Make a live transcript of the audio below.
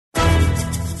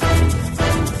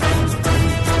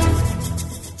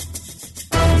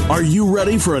Are you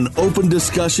ready for an open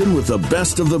discussion with the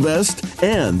best of the best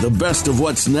and the best of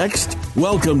what's next?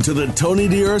 Welcome to the Tony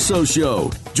DUrso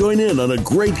Show. Join in on a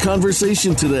great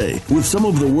conversation today with some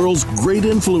of the world's great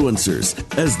influencers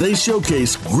as they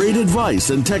showcase great advice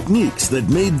and techniques that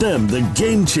made them the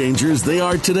game changers they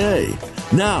are today.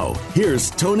 Now,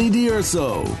 here's Tony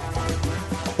DUrso.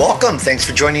 Welcome. Thanks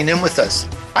for joining in with us.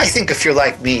 I think if you're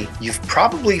like me, you've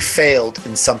probably failed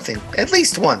in something at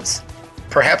least once,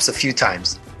 perhaps a few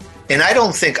times. And I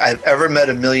don't think I've ever met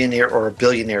a millionaire or a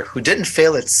billionaire who didn't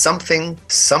fail at something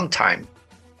sometime.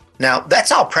 Now,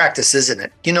 that's all practice, isn't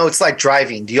it? You know, it's like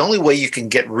driving. The only way you can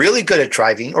get really good at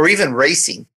driving or even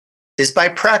racing is by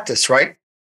practice, right?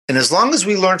 And as long as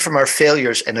we learn from our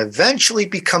failures and eventually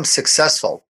become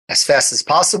successful, as fast as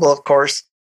possible, of course,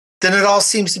 then it all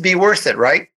seems to be worth it,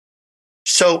 right?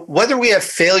 So whether we have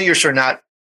failures or not,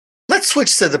 let's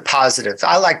switch to the positive.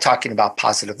 I like talking about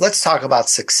positive. Let's talk about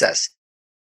success.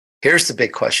 Here's the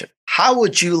big question. How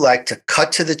would you like to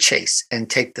cut to the chase and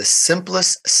take the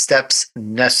simplest steps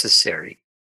necessary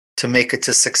to make it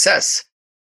to success?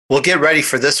 We'll get ready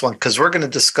for this one because we're going to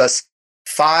discuss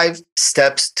 5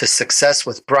 steps to success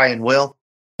with Brian Will.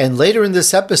 And later in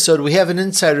this episode, we have an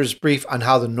insider's brief on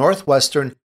how the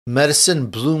Northwestern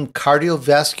Medicine Bloom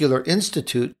Cardiovascular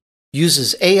Institute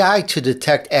uses AI to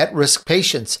detect at-risk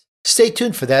patients. Stay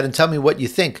tuned for that and tell me what you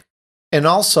think. And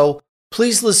also,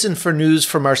 please listen for news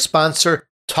from our sponsor,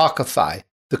 Talkify,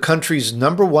 the country's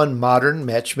 #1 modern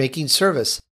matchmaking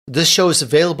service. This show is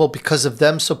available because of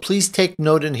them, so please take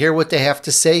note and hear what they have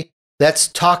to say. That's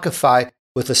Talkify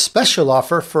with a special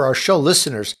offer for our show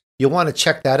listeners. You'll want to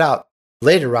check that out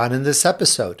later on in this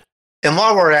episode. And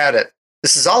while we're at it,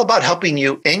 this is all about helping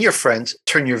you and your friends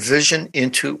turn your vision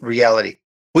into reality.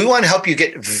 We want to help you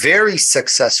get very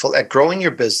successful at growing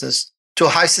your business to a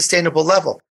high sustainable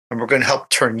level. And we're going to help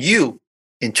turn you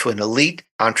into an elite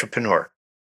entrepreneur.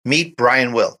 Meet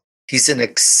Brian Will. He's an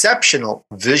exceptional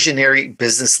visionary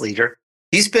business leader.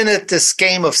 He's been at this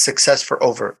game of success for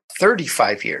over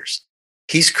 35 years.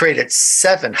 He's created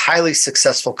 7 highly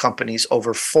successful companies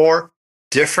over 4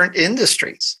 different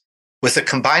industries with a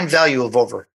combined value of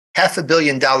over $500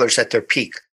 million at their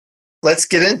peak. Let's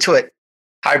get into it.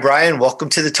 Hi, Brian. Welcome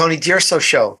to the Tony DUrso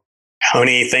Show.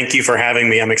 Tony, thank you for having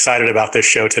me. I'm excited about this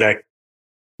show today.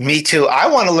 Me too. I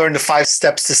want to learn the 5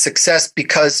 steps to success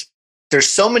because there's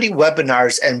so many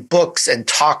webinars and books and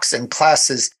talks and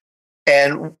classes.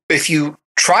 And if you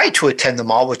try to attend them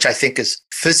all, which I think is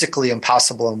physically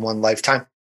impossible in one lifetime,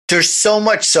 there's so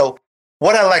much. So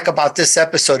what I like about this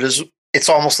episode is it's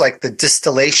almost like the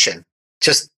distillation,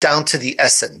 just down to the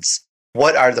essence.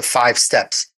 What are the 5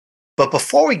 steps? But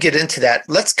before we get into that,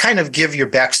 let's kind of give your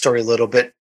backstory a little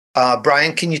bit.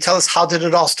 Brian, can you tell us how did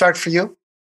it all start for you?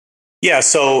 Yeah,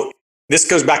 so this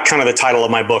goes back kind of the title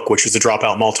of my book, which is The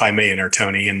Dropout Multimillionaire,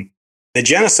 Tony. And the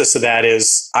genesis of that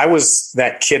is I was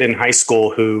that kid in high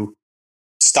school who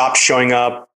stopped showing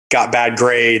up, got bad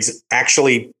grades,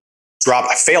 actually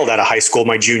I failed out of high school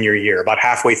my junior year. About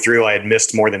halfway through, I had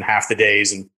missed more than half the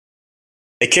days and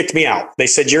they kicked me out. They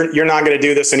said, you're not going to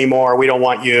do this anymore. We don't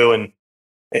want you. And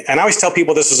I always tell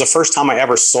people this was the first time I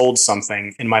ever sold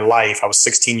something in my life. I was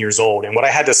 16 years old. And what I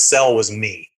had to sell was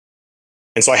me.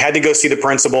 And so I had to go see the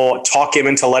principal, talk him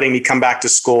into letting me come back to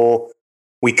school.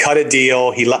 We cut a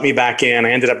deal. He let me back in.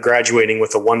 I ended up graduating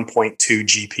with a 1.2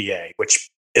 GPA, which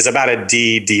is about a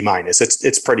D minus.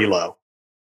 It's pretty low.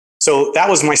 So that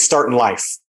was my start in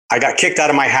life. I got kicked out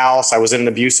of my house. I was in an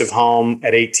abusive home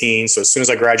at 18. So as soon as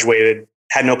I graduated,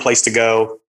 had no place to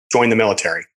go, joined the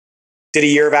military. Did a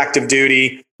year of active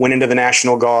duty, went into the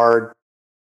National Guard,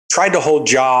 tried to hold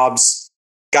jobs,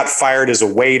 got fired as a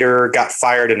waiter, got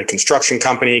fired in a construction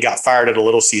company, got fired at a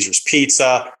Little Caesars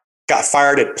Pizza, got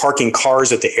fired at parking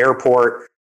cars at the airport.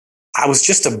 I was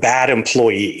just a bad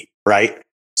employee, right?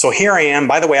 So here I am.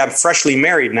 By the way, I'm freshly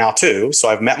married now too. So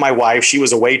I've met my wife. She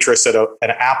was a waitress at an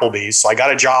Applebee's. So I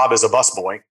got a job as a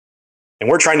busboy. And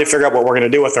we're trying to figure out what we're going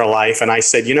to do with our life. And I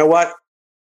said, you know what?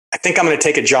 I think I'm going to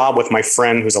take a job with my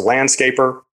friend who's a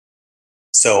landscaper.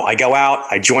 So I go out,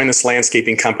 I join this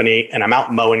landscaping company, and I'm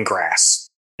out mowing grass.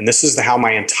 And this is how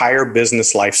my entire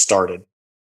business life started.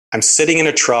 I'm sitting in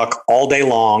a truck all day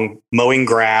long, mowing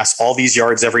grass, all these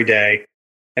yards every day.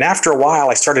 And after a while,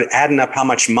 I started adding up how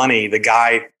much money the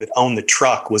guy that owned the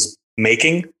truck was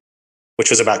making, which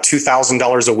was about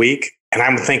 $2,000 a week. And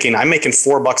I'm thinking, I'm making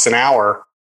 $4 an hour,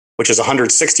 which is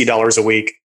 $160 a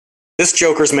week. This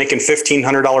joker's making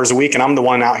 $1,500 a week, and I'm the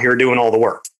one out here doing all the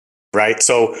work, right?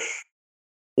 So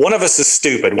one of us is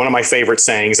stupid, one of my favorite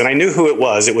sayings, and I knew who it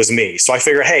was. It was me. So I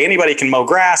figured, hey, anybody can mow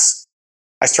grass.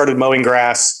 I started mowing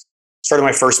grass. Started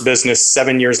my first business.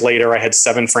 7 years later, I had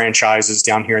 7 franchises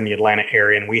down here in the Atlanta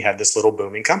area, and we had this little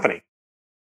booming company.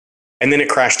 And then it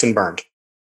crashed and burned.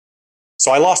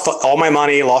 So I lost all my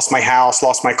money, lost my house,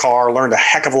 lost my car, learned a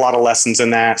heck of a lot of lessons in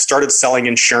that, started selling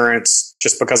insurance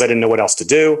just because I didn't know what else to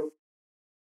do.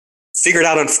 Figured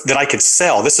out that I could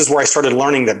sell. This is where I started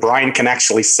learning that Brian can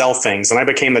actually sell things. And I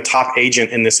became the top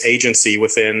agent in this agency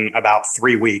within about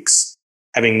 3 weeks,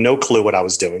 having no clue what I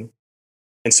was doing.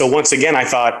 And so once again, I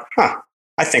thought,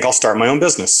 I think I'll start my own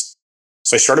business.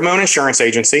 So I started my own insurance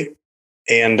agency.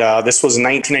 And this was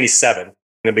 1997, in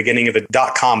the beginning of the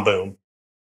dot-com boom.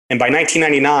 And by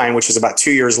 1999, which is about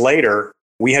 2 years later,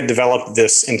 we had developed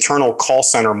this internal call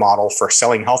center model for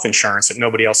selling health insurance that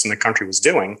nobody else in the country was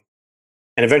doing.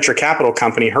 And a venture capital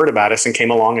company heard about us and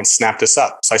came along and snapped us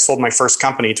up. So I sold my first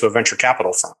company to a venture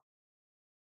capital firm.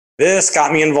 This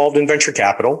got me involved in venture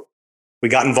capital. We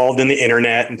got involved in the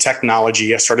internet and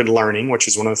technology. I started learning, which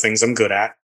is one of the things I'm good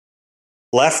at.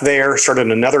 Left there, started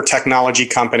another technology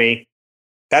company.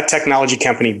 That technology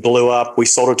company blew up. We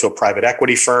sold it to a private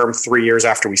equity firm 3 years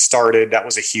after we started. That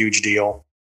was a huge deal.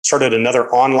 Started another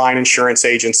online insurance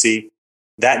agency.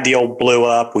 That deal blew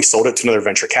up. We sold it to another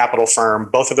venture capital firm.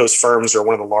 Both of those firms are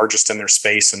one of the largest in their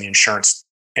space in the insurance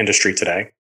industry today. In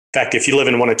fact, if you live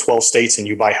in one of 12 states and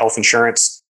you buy health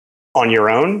insurance on your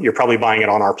own, you're probably buying it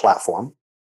on our platform.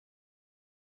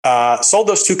 Sold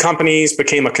those 2 companies,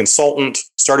 became a consultant,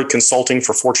 started consulting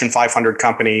for Fortune 500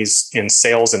 companies in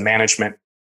sales and management,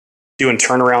 doing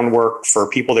turnaround work for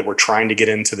people that were trying to get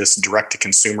into this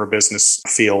direct-to-consumer business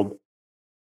field.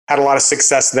 Had a lot of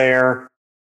success there.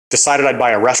 Decided I'd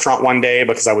buy a restaurant one day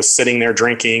because I was sitting there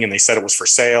drinking and they said it was for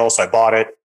sale, so I bought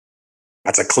it.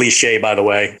 That's a cliche, by the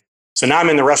way. So now I'm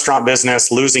in the restaurant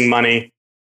business, losing money.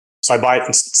 So I buy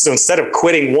it. So instead of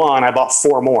quitting one, I bought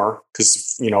 4 more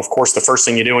because, of course, the first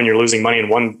thing you do when you're losing money in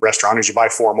one restaurant is you buy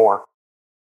 4 more.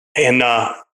 And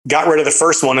got rid of the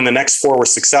first one, and the next 4 were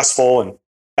successful. And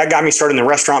that got me started in the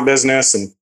restaurant business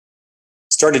and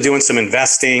started doing some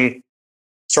investing.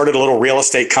 Started a little real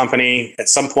estate company. At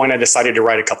some point, I decided to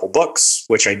write a couple books,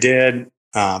 which I did.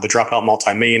 The Dropout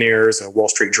Multimillionaires, a Wall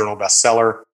Street Journal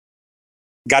bestseller.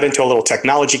 Got into a little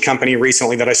technology company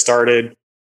recently that I started.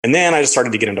 And then I just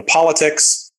started to get into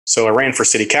politics. So I ran for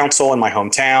city council in my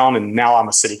hometown, and now I'm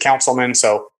a city councilman.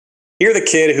 So you're the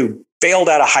kid who failed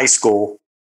out of high school,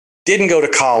 didn't go to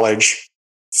college,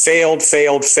 failed.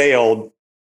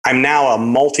 I'm now a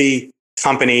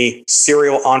multi-company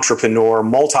serial entrepreneur,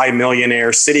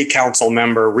 multi-millionaire, city council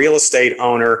member, real estate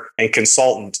owner, and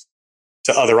consultant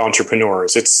to other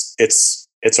entrepreneurs. It's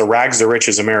a rags to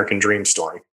riches American dream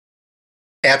story.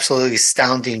 Absolutely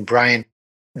astounding, Brian.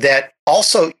 That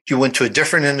also you went to a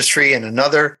different industry and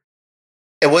another.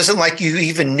 It wasn't like you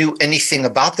even knew anything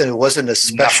about that. It wasn't a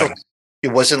special. Nothing.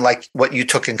 It wasn't like what you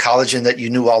took in college and that you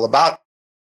knew all about.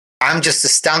 I'm just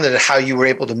astounded at how you were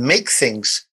able to make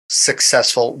things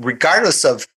successful, regardless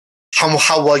of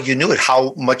how well you knew it,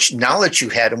 how much knowledge you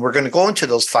had. And we're going to go into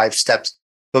those 5 steps.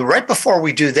 But right before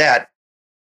we do that,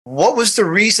 what was the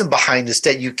reason behind this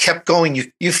that you kept going?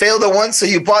 You failed at one, so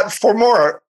you bought 4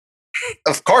 more.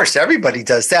 Of course, everybody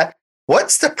does that.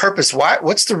 What's the purpose?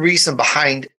 What's the reason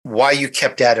behind why you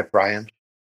kept at it, Brian?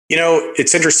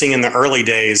 It's interesting. In the early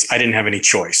days, I didn't have any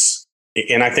choice.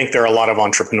 And I think there are a lot of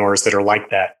entrepreneurs that are like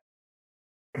that.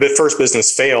 The first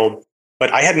business failed,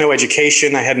 but I had no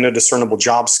education. I had no discernible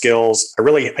job skills.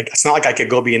 It's not like I could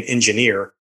go be an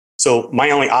engineer. So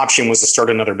my only option was to start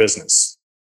another business.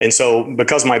 And so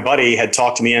because my buddy had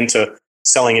talked me into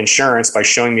selling insurance by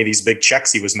showing me these big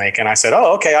checks he was making, I said,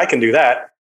 oh, okay, I can do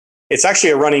that. It's actually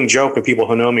a running joke with people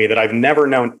who know me that I've never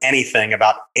known anything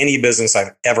about any business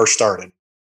I've ever started,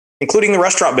 including the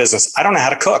restaurant business. I don't know how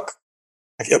to cook.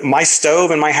 My stove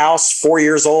in my house, 4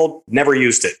 years old, never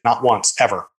used it, not once,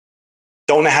 ever.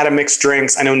 Don't know how to mix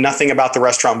drinks. I know nothing about the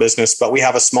restaurant business, but we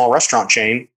have a small restaurant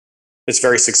chain that's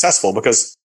very successful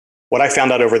because what I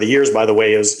found out over the years, by the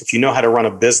way, is if you know how to run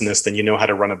a business, then you know how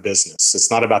to run a business.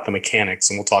 It's not about the mechanics,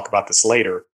 and we'll talk about this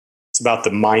later. It's about the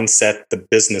mindset, the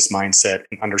business mindset,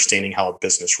 and understanding how a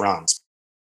business runs.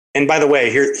 And by the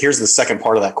way, here's the second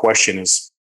part of that question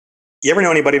is, you ever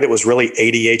know anybody that was really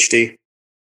ADHD?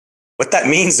 What that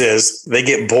means is they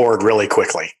get bored really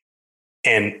quickly.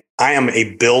 And I am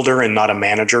a builder and not a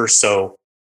manager. So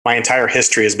my entire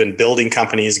history has been building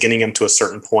companies, getting them to a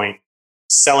certain point,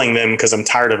 selling them because I'm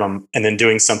tired of them, and then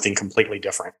doing something completely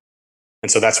different.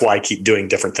 And so that's why I keep doing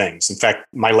different things. In fact,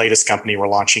 my latest company we're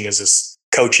launching is this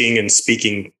coaching and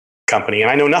speaking company,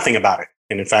 and I know nothing about it.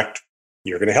 And in fact,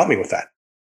 you're going to help me with that.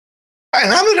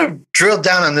 And I'm going to drill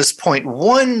down on this point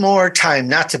one more time,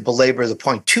 not to belabor the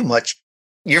point too much.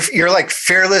 you're like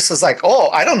fearless. It's like, oh,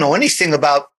 I don't know anything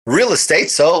about real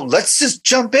estate, so let's just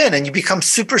jump in, and you become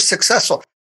super successful.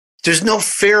 There's no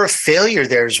fear of failure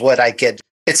there is what I get.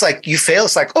 It's like you fail.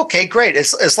 It's like, okay, great.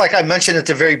 It's like I mentioned at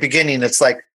the very beginning. It's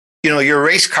like, you're a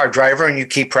race car driver and you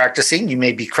keep practicing. You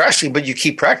may be crashing, but you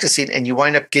keep practicing and you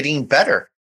wind up getting better.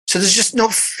 So there's just no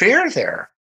fear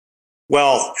there.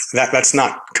 Well, that's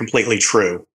not completely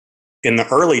true. In the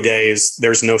early days,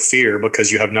 there's no fear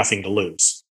because you have nothing to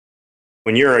lose.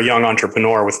 When you're a young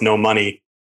entrepreneur with no money,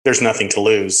 there's nothing to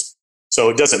lose. So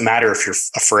it doesn't matter if you're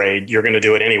afraid, you're going to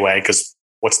do it anyway, because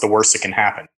what's the worst that can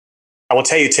happen? I will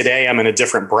tell you today, I'm in a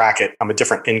different bracket. I'm a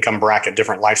different income bracket,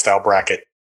 different lifestyle bracket.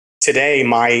 Today,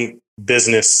 my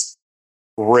business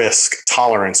risk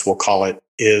tolerance, we'll call it,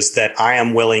 is that I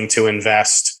am willing to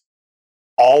invest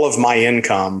all of my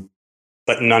income,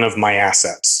 but none of my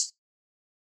assets.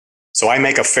 So I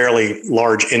make a fairly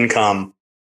large income.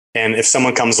 And if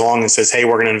someone comes along and says, hey,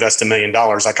 we're going to invest $1 million,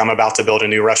 like I'm about to build a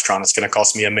new restaurant, it's going to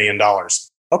cost me $1 million.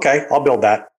 Okay, I'll build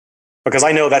that because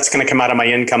I know that's going to come out of my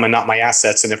income and not my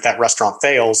assets. And if that restaurant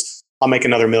fails, I'll make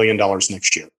another $1 million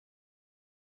next year.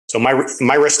 So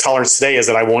my risk tolerance today is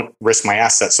that I won't risk my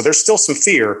assets. So there's still some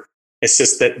fear. It's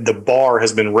just that the bar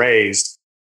has been raised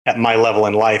at my level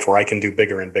in life where I can do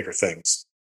bigger and bigger things.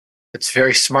 It's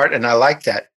very smart, and I like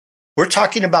that. We're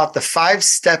talking about the 5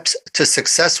 steps to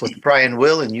success with Brian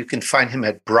Will, and you can find him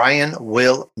at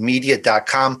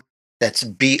brianwillmedia.com. That's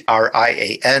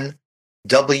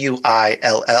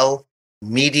BrianWill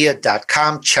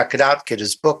media.com. Check it out. Get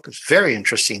his book. It's very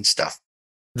interesting stuff.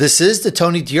 This is the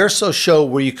Tony DUrso Show,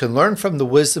 where you can learn from the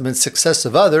wisdom and success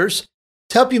of others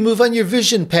to help you move on your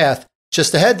vision path.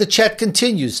 Just ahead, the chat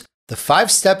continues. The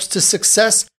 5 steps to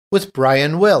success with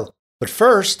Brian Will. But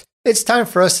first, it's time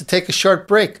for us to take a short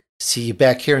break. See you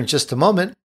back here in just a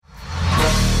moment.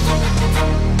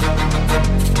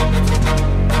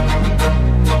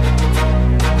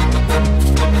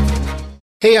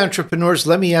 Hey, entrepreneurs,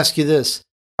 let me ask you this.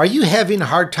 Are you having a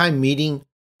hard time meeting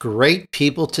great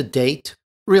people to date?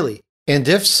 Really? And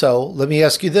if so, let me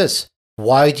ask you this.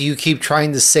 Why do you keep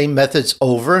trying the same methods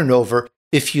over and over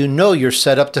if you know you're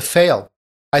set up to fail?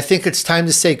 I think it's time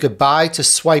to say goodbye to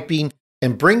swiping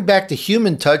and bring back the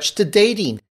human touch to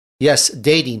dating. Yes,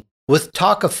 dating with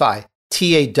Talkify,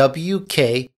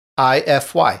 Tawkify.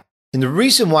 And the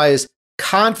reason why is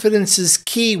confidence is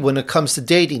key when it comes to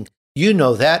dating. You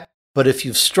know that, but if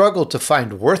you've struggled to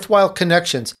find worthwhile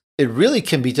connections, it really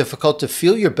can be difficult to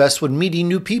feel your best when meeting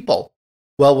new people.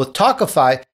 Well, with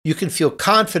Talkify, you can feel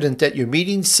confident that you're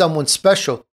meeting someone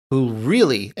special who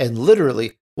really and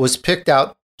literally was picked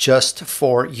out just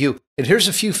for you. And here's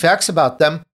a few facts about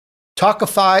them.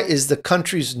 Talkify is the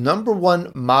country's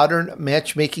 #1 modern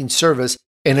matchmaking service,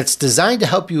 and it's designed to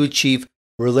help you achieve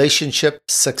relationship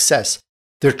success.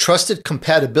 Their trusted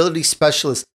compatibility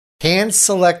specialists hand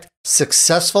select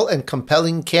successful and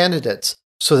compelling candidates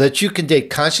so that you can date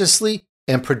consciously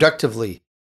and productively.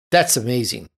 That's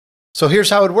amazing. So here's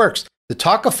how it works. The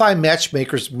Talkify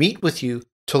matchmakers meet with you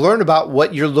to learn about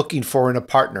what you're looking for in a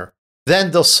partner.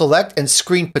 Then they'll select and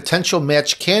screen potential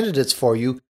match candidates for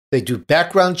you. They do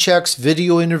background checks,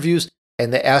 video interviews,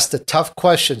 and they ask the tough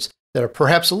questions that are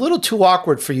perhaps a little too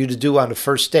awkward for you to do on a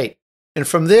first date. And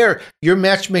from there, your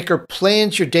matchmaker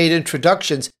plans your date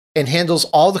introductions and handles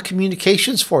all the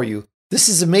communications for you. This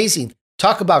is amazing.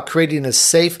 Talk about creating a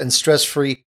safe and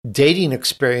stress-free dating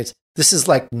experience. This is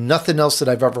like nothing else that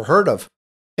I've ever heard of.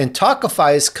 And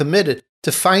Talkify is committed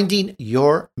to finding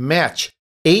your match.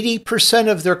 80%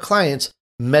 of their clients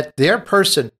met their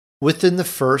person within the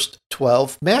first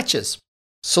 12 matches.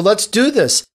 So let's do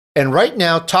this. And right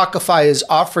now, Talkify is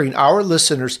offering our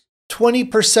listeners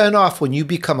 20% off when you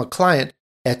become a client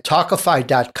at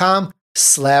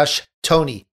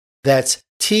Talkify.com/Tony. That's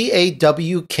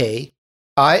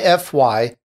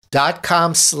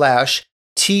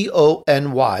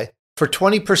TAWKIFY.com/TONY for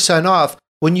 20% off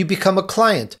when you become a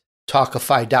client.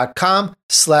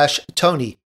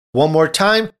 Talkify.com/Tony. One more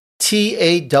time,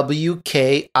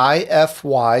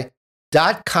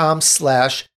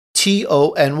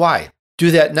 TAWKIFY.com/TONY.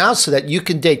 Do that now so that you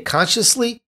can date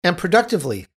consciously and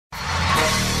productively.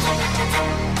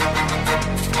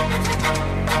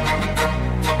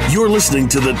 You're listening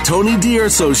to the Tony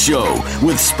DUrso Show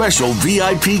with special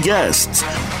VIP guests.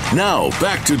 Now,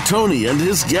 back to Tony and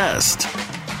his guest.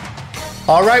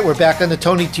 All right, we're back on the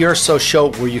Tony DUrso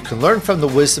Show, where you can learn from the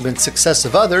wisdom and success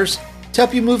of others to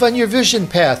help you move on your vision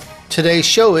path. Today's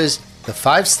show is The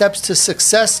 5 Steps to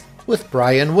Success with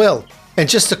Brian Will. And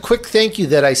just a quick thank you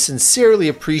that I sincerely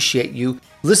appreciate you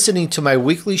listening to my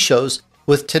weekly shows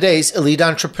with today's elite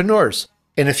entrepreneurs.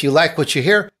 And if you like what you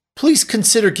hear, please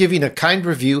consider giving a kind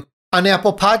review on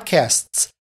Apple Podcasts.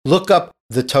 Look up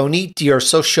The Tony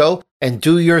DUrso Show and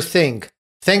do your thing.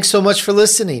 Thanks so much for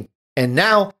listening. And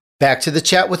now, back to the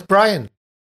chat with Brian.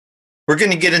 We're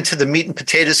going to get into the meat and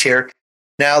potatoes here.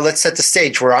 Now, let's set the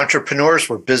stage. We're entrepreneurs,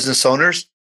 we're business owners.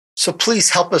 So please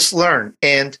help us learn.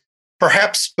 And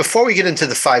perhaps before we get into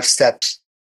the 5 steps,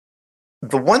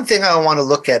 the one thing I want to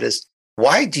look at is,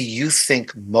 why do you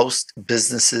think most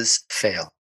businesses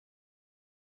fail?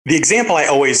 The example I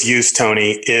always use,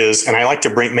 Tony, is, and I like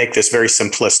to make this very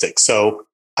simplistic. So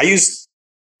I use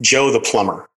Joe the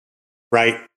plumber,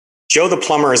 right? Joe the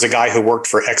plumber is a guy who worked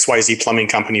for XYZ plumbing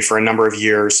company for a number of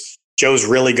years. Joe's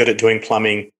really good at doing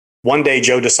plumbing. One day,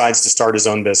 Joe decides to start his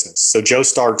own business. So Joe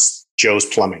starts Joe's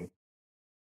Plumbing.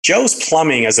 Joe's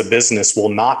Plumbing as a business will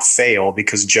not fail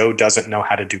because Joe doesn't know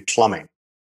how to do plumbing.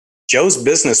 Joe's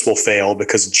business will fail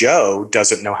because Joe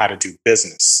doesn't know how to do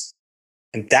business.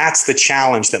 And that's the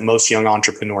challenge that most young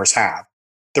entrepreneurs have.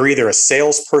 They're either a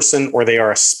salesperson or they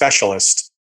are a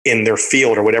specialist in their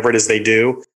field or whatever it is they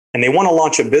do. And they want to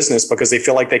launch a business because they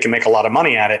feel like they can make a lot of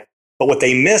money at it. But what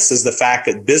they miss is the fact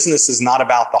that business is not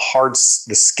about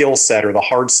the skill set or the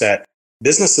hard set.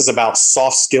 Business is about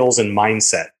soft skills and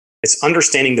mindset. It's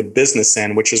understanding the business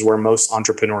end, which is where most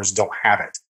entrepreneurs don't have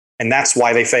it. And that's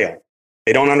why they fail.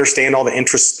 They don't understand all the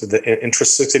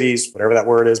intricacies, whatever that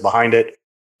word is behind it.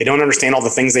 They don't understand all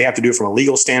the things they have to do from a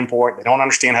legal standpoint. They don't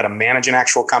understand how to manage an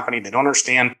actual company. They don't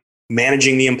understand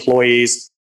managing the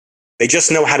employees. They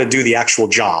just know how to do the actual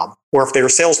job. Or if they're a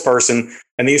salesperson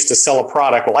and they used to sell a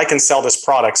product, well, I can sell this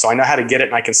product, so I know how to get it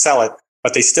and I can sell it,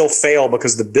 but they still fail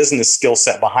because the business skill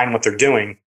set behind what they're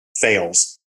doing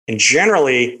fails. And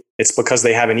generally, it's because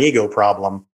they have an ego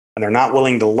problem and they're not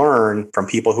willing to learn from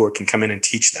people who can come in and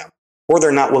teach them. Or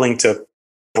they're not willing to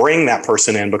bring that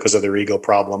person in because of their ego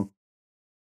problem.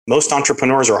 Most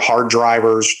entrepreneurs are hard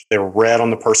drivers. They're red on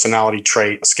the personality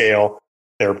trait scale.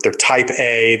 They're type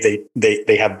A.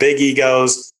 They have big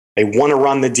egos. They want to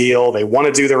run the deal. They want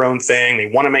to do their own thing. They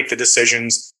want to make the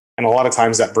decisions. And a lot of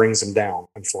times that brings them down,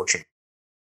 unfortunately.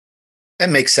 That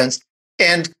makes sense.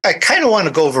 And I kind of want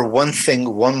to go over one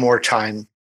thing one more time.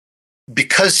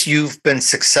 Because you've been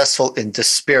successful in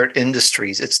disparate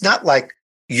industries, it's not like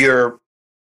you're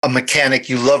a mechanic,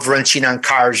 you love wrenching on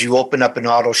cars, you open up an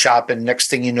auto shop, and next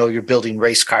thing you know, you're building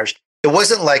race cars. It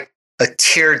wasn't like a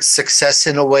tiered success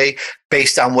in a way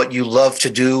based on what you love to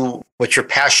do, what you're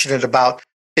passionate about.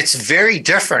 It's very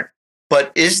different.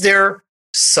 But is there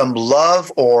some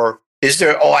love, or is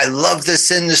there, oh, I love this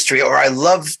industry, or I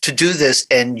love to do this,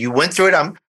 and you went through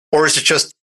it, or is it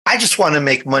just, I just want to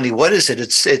make money? What is it?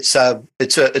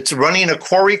 It's running a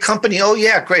quarry company. Oh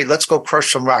yeah, great. Let's go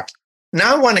crush some rocks.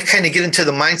 Now I want to kind of get into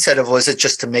the mindset of, was it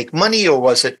just to make money, or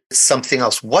was it something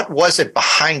else? What was it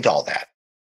behind all that?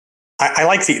 I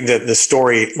like the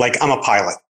story. Like, I'm a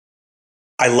pilot.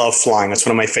 I love flying. It's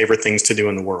one of my favorite things to do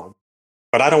in the world.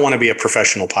 But I don't want to be a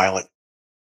professional pilot.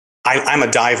 I'm a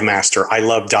dive master. I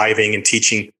love diving and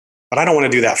teaching, but I don't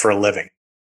want to do that for a living.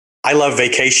 I love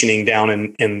vacationing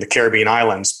down in the Caribbean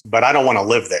islands, but I don't want to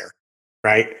live there,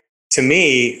 right? To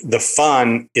me, the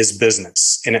fun is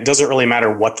business, and it doesn't really matter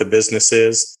what the business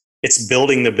is. It's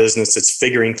building the business. It's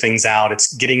figuring things out.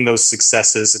 It's getting those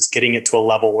successes. It's getting it to a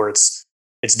level where it's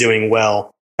doing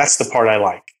well. That's the part I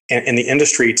like. And the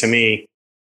industry, to me,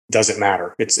 doesn't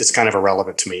matter. It's kind of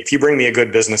irrelevant to me. If you bring me a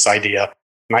good business idea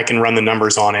and I can run the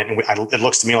numbers on it, and it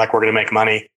looks to me like we're going to make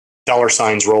money, dollar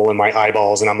signs roll in my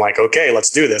eyeballs, and I'm like, okay, let's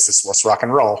do this. Let's rock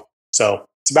and roll. So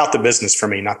it's about the business for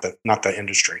me, not the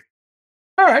industry.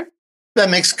 All right. That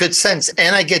makes good sense.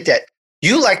 And I get that.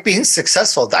 You like being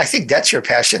successful. I think that's your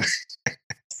passion.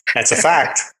 That's a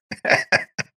fact.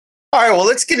 All right. Well,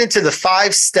 let's get into the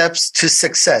 5 steps to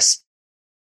success.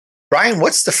 Brian,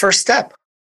 what's the first step?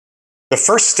 The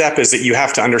first step is that you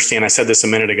have to understand, I said this a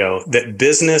minute ago, that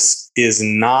business is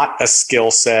not a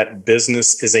skill set.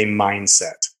 Business is a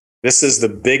mindset. This is the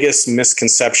biggest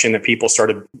misconception that people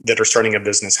that are starting a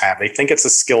business have. They think it's a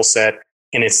skill set,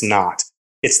 and it's not.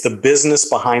 It's the business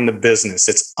behind the business.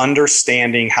 It's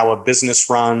understanding how a business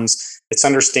runs. It's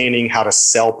understanding how to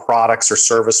sell products or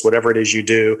service, whatever it is you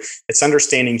do. It's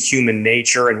understanding human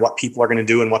nature and what people are going to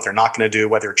do and what they're not going to do,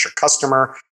 whether it's your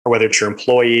customer or whether it's your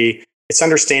employee. It's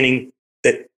understanding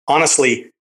that, honestly,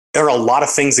 there are a lot of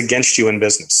things against you in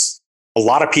business. A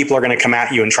lot of people are going to come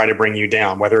at you and try to bring you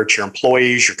down, whether it's your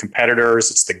employees, your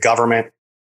competitors, it's the government.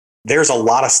 There's a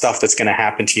lot of stuff that's going to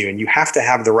happen to you, and you have to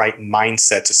have the right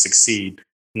mindset to succeed,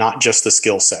 not just the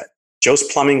skill set. Joe's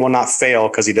Plumbing will not fail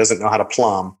because he doesn't know how to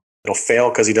plumb. It'll fail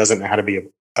because he doesn't know how to be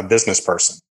a business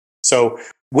person. So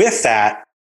with that,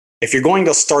 if you're going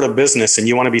to start a business and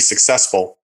you want to be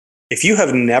successful, if you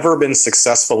have never been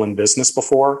successful in business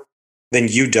before, then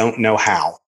you don't know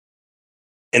how.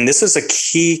 And this is a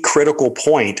key critical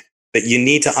point that you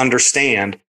need to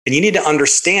understand. And you need to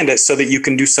understand it so that you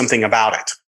can do something about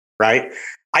it, right?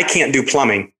 I can't do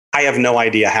plumbing. I have no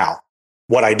idea how.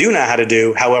 What I do know how to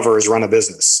do, however, is run a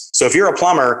business. So if you're a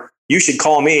plumber, you should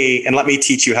call me and let me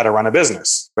teach you how to run a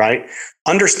business, right?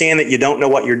 Understand that you don't know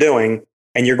what you're doing,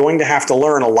 and you're going to have to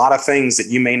learn a lot of things that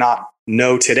you may not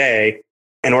know today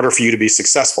in order for you to be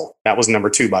successful. That was number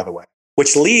 2, by the way,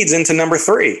 which leads into number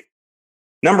 3.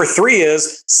 Number 3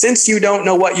 is, since you don't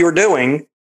know what you're doing,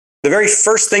 the very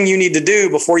first thing you need to do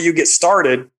before you get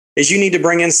started is you need to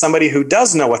bring in somebody who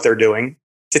does know what they're doing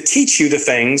to teach you the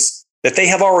things that they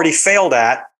have already failed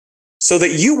at so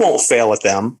that you won't fail at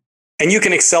them and you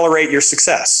can accelerate your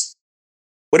success.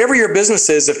 Whatever your business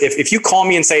is, if you call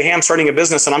me and say, hey, I'm starting a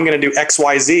business and I'm going to do X,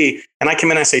 Y, Z, and I come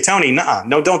in and I say, Tony,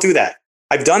 no, don't do that.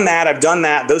 I've done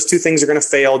that. Those 2 things are going to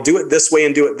fail. Do it this way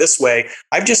and do it this way.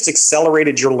 I've just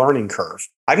accelerated your learning curve.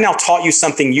 I've now taught you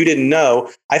something you didn't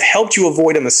know. I've helped you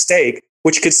avoid a mistake,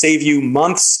 which could save you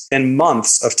months and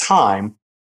months of time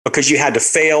because you had to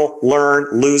fail, learn,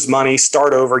 lose money,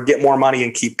 start over, get more money,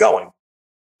 and keep going.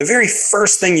 The very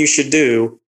first thing you should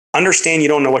do, understand you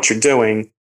don't know what you're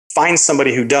doing, find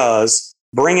somebody who does,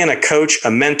 bring in a coach, a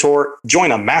mentor,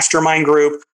 join a mastermind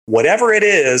group, whatever it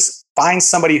is, find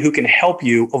somebody who can help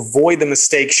you avoid the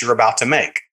mistakes you're about to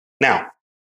make. Now,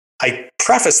 I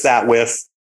preface that with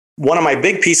one of my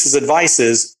big pieces of advice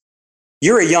is,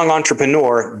 you're a young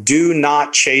entrepreneur, do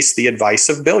not chase the advice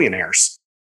of billionaires.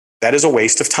 That is a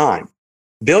waste of time.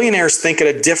 Billionaires think at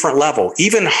a different level.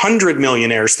 Even 100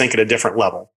 millionaires think at a different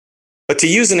level. But to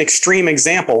use an extreme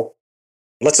example,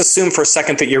 let's assume for a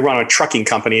second that you run a trucking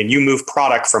company and you move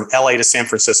product from LA to San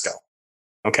Francisco.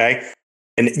 Okay?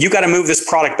 And you got to move this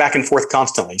product back and forth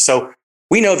constantly. So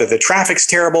we know that the traffic's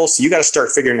terrible. So you got to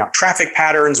start figuring out traffic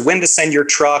patterns, when to send your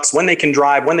trucks, when they can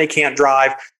drive, when they can't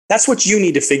drive. That's what you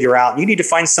need to figure out. You need to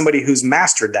find somebody who's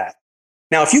mastered that.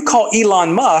 Now, if you call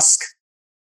Elon Musk,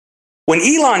 when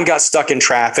Elon got stuck in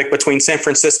traffic between San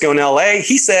Francisco and LA,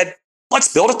 he said,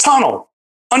 let's build a tunnel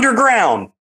underground,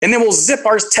 and then we'll zip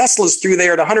our Teslas through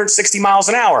there at 160 miles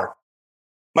an hour.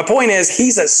 My point is,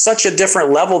 he's at such a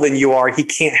different level than you are, he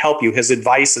can't help you. His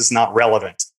advice is not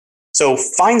relevant. So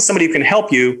find somebody who can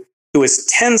help you, who is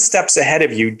 10 steps ahead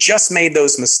of you, just made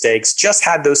those mistakes, just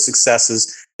had those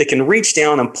successes, that can reach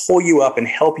down and pull you up and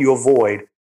help you avoid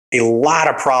a lot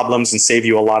of problems and save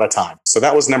you a lot of time. So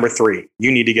that was number 3.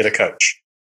 You need to get a coach.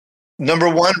 Number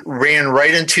 1 ran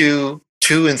right into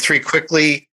 2 and 3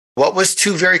 quickly. What was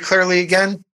 2 very clearly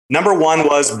again? Number 1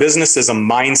 was business is a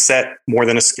mindset more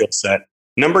than a skill set.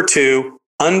 Number 2,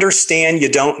 understand you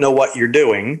don't know what you're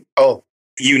doing. Oh,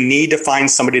 you need to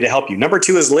find somebody to help you. Number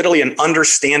 2 is literally an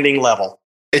understanding level.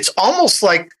 It's almost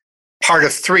like part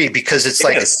of 3 because it's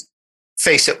like,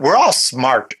 face it, we're all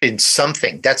smart in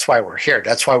something. That's why we're here.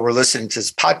 That's why we're listening to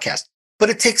this podcast. But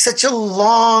it takes such a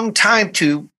long time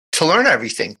to learn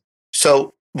everything.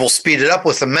 So we'll speed it up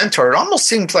with a mentor. It almost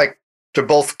seems like they're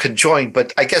both conjoined,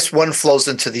 but I guess one flows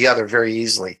into the other very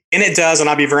easily. And it does. And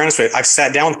I'll be very honest with you. I've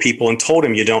sat down with people and told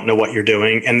them you don't know what you're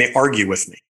doing, and they argue with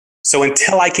me. So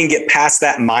until I can get past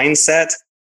that mindset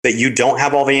that you don't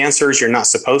have all the answers, you're not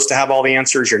supposed to have all the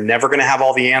answers, you're never going to have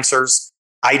all the answers,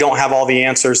 I don't have all the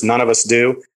answers, none of us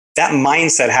do. That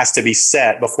mindset has to be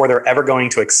set before they're ever going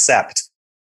to accept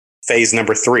phase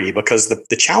number 3, because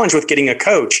the challenge with getting a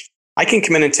coach, I can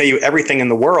come in and tell you everything in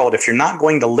the world. If you're not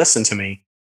going to listen to me,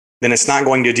 then it's not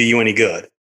going to do you any good.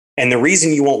 And the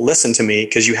reason you won't listen to me,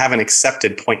 because you haven't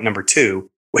accepted point number 2,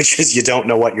 which is you don't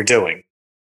know what you're doing.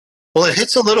 Well, it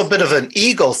hits a little bit of an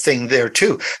ego thing there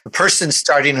too. The person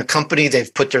starting a company,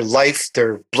 they've put their life,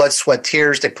 their blood, sweat,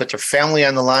 tears, they put their family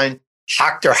on the line,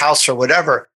 hock their house or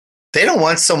whatever. They don't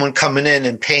want someone coming in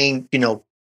and paying,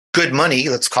 good money,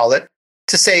 let's call it,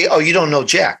 to say, oh, you don't know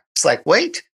jack. It's like,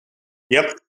 wait.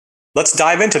 Yep. Let's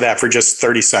dive into that for just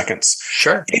 30 seconds.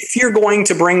 Sure. If you're going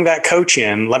to bring that coach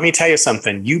in, let me tell you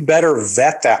something. You better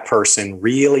vet that person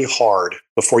really hard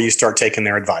before you start taking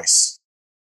their advice.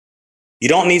 You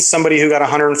don't need somebody who got a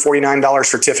 $149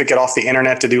 certificate off the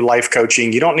internet to do life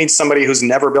coaching. You don't need somebody who's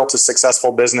never built a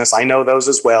successful business. I know those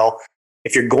as well.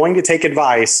 If you're going to take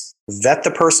advice, vet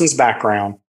the person's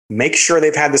background, make sure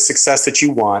they've had the success that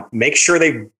you want, make sure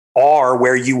they are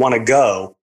where you want to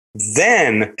go,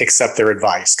 then accept their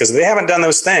advice. Because if they haven't done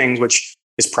those things, which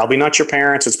is probably not your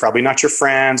parents, it's probably not your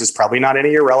friends, it's probably not any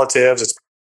of your relatives,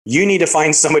 you need to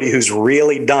find somebody who's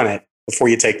really done it before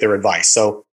you take their advice.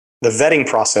 So the vetting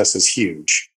process is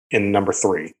huge in number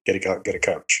 3, get a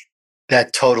coach.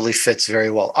 That totally fits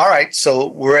very well. All right. So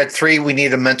we're at 3. We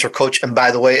need a mentor coach. And by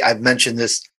the way, I've mentioned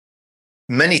this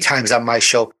many times on my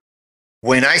show.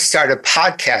 When I started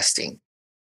podcasting,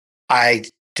 I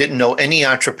didn't know any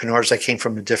entrepreneurs. I came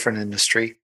from a different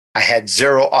industry. I had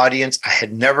zero audience. I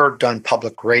had never done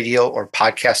public radio or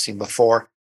podcasting before.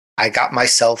 I got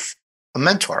myself a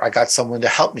mentor. I got someone to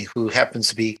help me who happens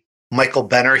to be Michael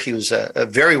Benner. He was a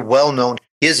very well-known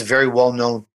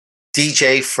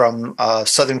DJ from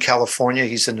Southern California.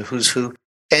 He's in the who's who.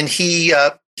 And he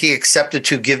accepted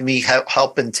to give me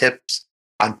help and tips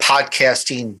on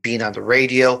podcasting, being on the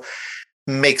radio.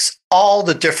 Makes all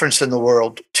the difference in the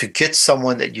world to get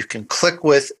someone that you can click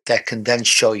with that can then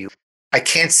show you. I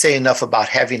can't say enough about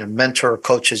having a mentor or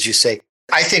coach, as you say.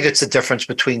 I think it's the difference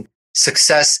between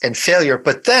success and failure.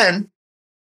 But then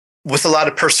with a lot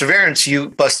of perseverance, you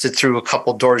busted through a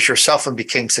couple doors yourself and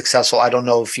became successful. I don't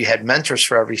know if you had mentors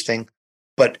for everything,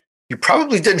 but you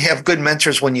probably didn't have good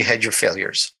mentors when you had your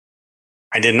failures.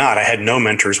 I did not. I had no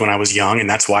mentors when I was young, and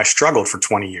that's why I struggled for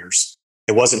 20 years.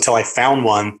 It wasn't until I found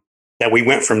one that we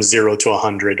went from 0 to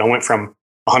 100. I went from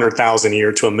 100,000 a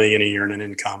year to $1 million a year in an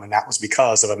income, and that was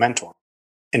because of a mentor.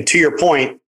 And to your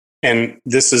point, and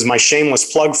this is my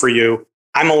shameless plug for you,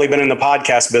 I'm only been in the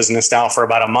podcast business now for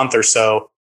about a month or so,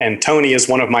 and Tony is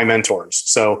one of my mentors.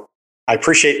 So I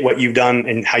appreciate what you've done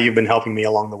and how you've been helping me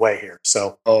along the way here.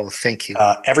 So, thank you.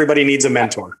 Everybody needs a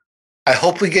mentor. I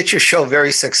hope we get your show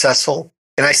very successful.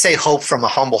 And I say hope from a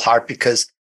humble heart because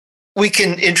we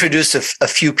can introduce a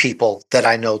few people that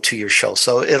I know to your show.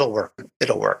 So it'll work.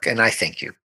 It'll work. And I thank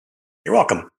you. You're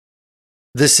welcome.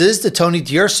 This is the Tony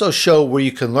DUrso Show, where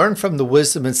you can learn from the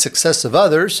wisdom and success of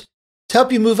others to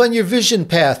help you move on your vision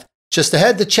path. Just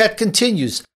ahead, the chat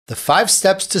continues. The 5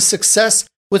 Steps to Success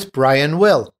with Brian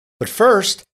Will. But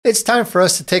first, it's time for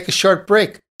us to take a short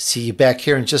break. See you back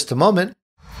here in just a moment.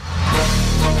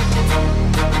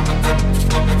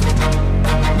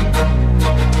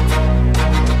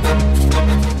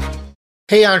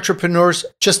 Hey entrepreneurs,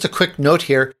 just a quick note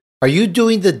here. Are you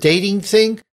doing the dating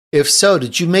thing? If so,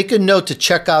 did you make a note to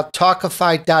check out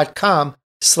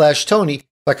talkify.com/Tony,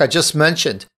 like I just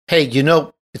mentioned? Hey,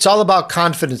 it's all about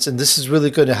confidence, and this is really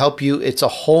going to help you. It's a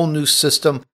whole new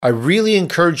system. I really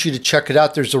encourage you to check it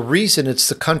out. There's a reason it's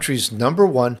the country's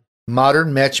 #1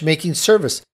 modern matchmaking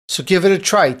service. So give it a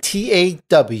try.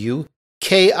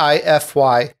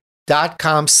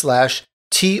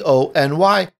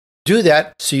 TAWKIFY.com/TONY. Do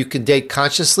that so you can date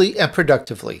consciously and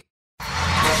productively.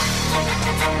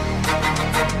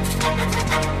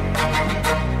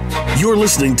 You're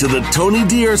listening to the Tony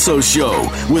DUrso Show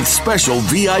with special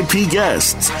VIP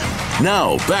guests.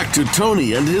 Now, back to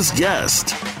Tony and his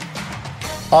guest.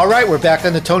 All right, we're back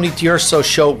on the Tony DUrso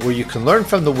Show, where you can learn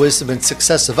from the wisdom and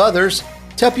success of others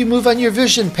to help you move on your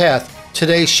vision path.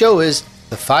 Today's show is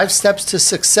The 5 Steps to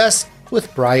Success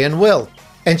with Brian Will.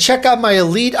 And check out my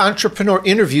elite entrepreneur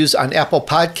interviews on Apple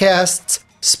Podcasts,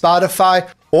 Spotify,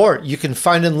 or you can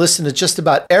find and listen to just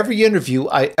about every interview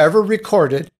I ever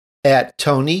recorded at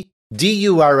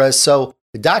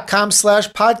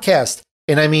TonyDUrso.com/podcast.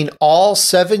 And I mean, all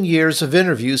 7 years of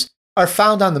interviews are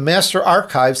found on the master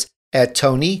archives at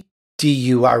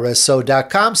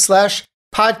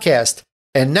TonyDUrso.com/podcast.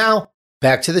 And now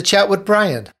back to the chat with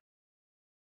Brian.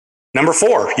 Number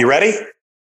 4, you ready?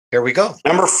 Here we go.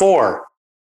 Number 4.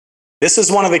 This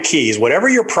is one of the keys. Whatever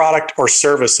your product or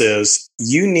service is,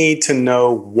 you need to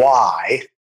know why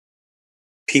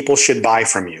people should buy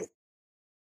from you.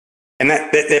 And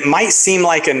that it might seem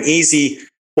like an easy,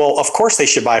 well, of course they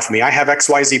should buy from me. I have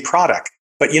XYZ product.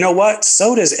 But you know what?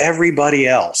 So does everybody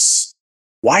else.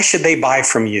 Why should they buy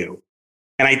from you?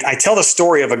 And I tell the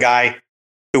story of a guy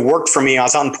who worked for me. I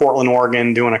was out in Portland,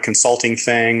 Oregon, doing a consulting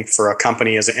thing for a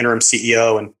company as an interim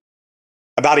CEO. And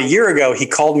about a year ago, he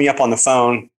called me up on the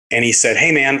phone and he said,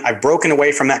 "Hey man, I've broken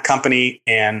away from that company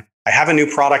and I have a new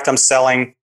product I'm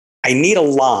selling. I need a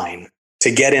line to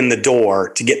get in the door,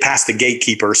 to get past the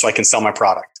gatekeeper so I can sell my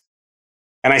product."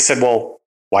 And I said, "Well,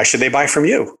 why should they buy from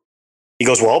you?" He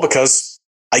goes, "Well, because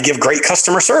I give great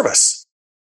customer service."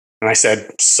 And I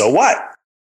said, "So what?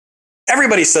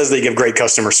 Everybody says they give great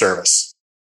customer service.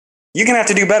 You're going to have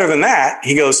to do better than that."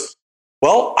 He goes,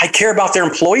 "Well, I care about their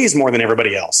employees more than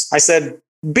everybody else." I said,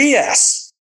 "BS.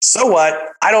 So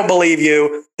what? I don't believe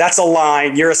you. That's a lie.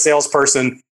 You're a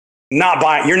salesperson. Not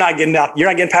buying. You're not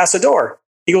getting past the door."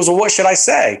 He goes, "Well, what should I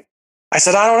say?" I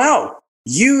said, "I don't know.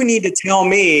 You need to tell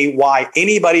me why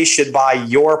anybody should buy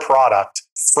your product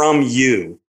from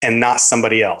you and not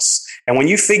somebody else. And when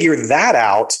you figure that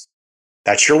out,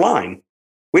 that's your line.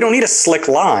 We don't need a slick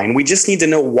line. We just need to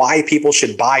know why people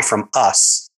should buy from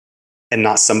us and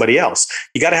not somebody else.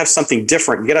 You got to have something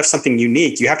different. You got to have something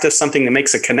unique. You have to have something that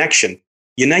makes a connection.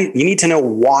 You need to know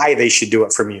why they should do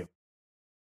it from you.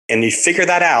 And you figure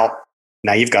that out,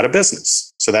 now you've got a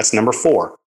business. So that's number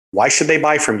 4. Why should they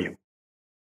buy from you?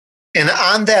 And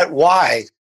on that why,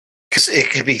 because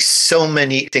it could be so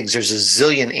many things. There's a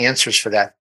zillion answers for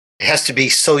that. It has to be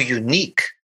so unique.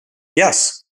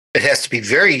 Yes. It has to be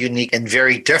very unique and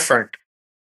very different,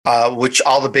 which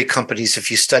all the big companies, if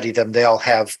you study them, they all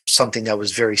have something that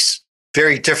was very,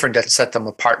 very different that set them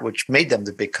apart, which made them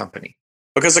the big company.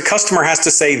 Because a customer has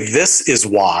to say, this is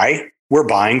why we're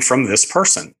buying from this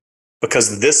person.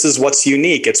 Because this is what's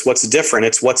unique. It's what's different.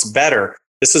 It's what's better.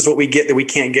 This is what we get that we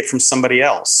can't get from somebody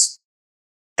else.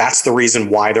 That's the reason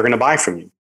why they're going to buy from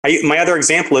you. My other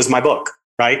example is my book,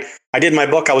 right? I did my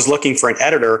book. I was looking for an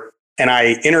editor and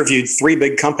I interviewed 3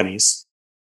 big companies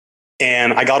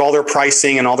and I got all their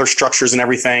pricing and all their structures and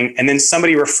everything. And then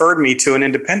somebody referred me to an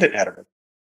independent editor.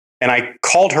 And I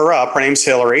called her up. Her name's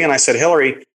Hillary. And I said,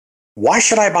 Hillary, why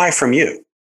should I buy from you?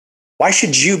 Why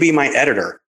should you be my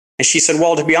editor? And she said,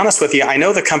 well, to be honest with you, I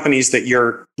know the companies that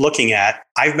you're looking at.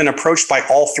 I've been approached by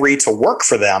all 3 to work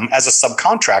for them as a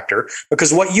subcontractor,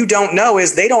 because what you don't know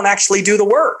is they don't actually do the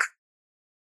work.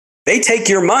 They take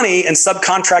your money and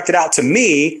subcontract it out to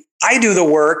me. I do the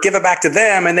work, give it back to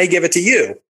them, and they give it to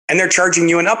you. And they're charging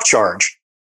you an upcharge.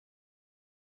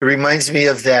 It reminds me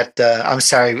of that,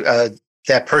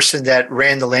 that person that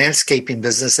ran the landscaping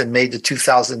business and made the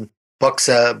 $2,000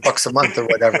 a month or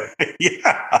whatever.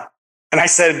 Yeah. And I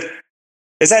said,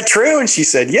 is that true? And she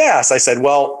said, yes. I said,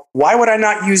 well, why would I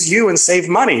not use you and save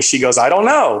money? She goes, I don't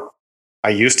know. I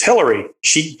used Hillary.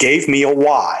 She gave me a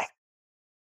why.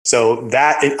 So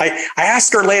that I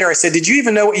asked her later, I said, did you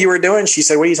even know what you were doing? She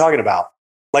said, what are you talking about?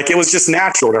 Like it was just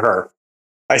natural to her.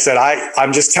 I said,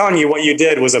 I'm just telling you what you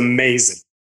did was amazing.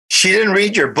 She didn't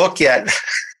read your book yet.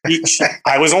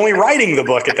 I was only writing the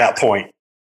book at that point.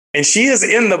 And she is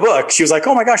in the book. She was like,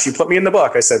 oh my gosh, you put me in the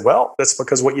book. I said, well, that's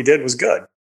because what you did was good.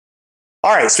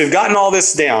 All right. So we've gotten all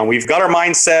this down. We've got our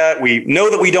mindset. We know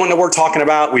that we don't know what we're talking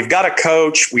about. We've got a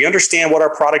coach. We understand what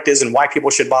our product is and why people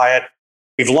should buy it.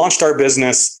 We've launched our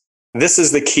business. This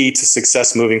is the key to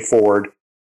success moving forward.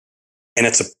 And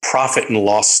it's a profit and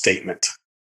loss statement.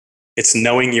 It's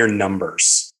knowing your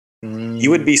numbers. You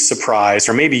would be surprised,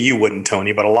 or maybe you wouldn't,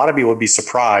 Tony, but a lot of people would be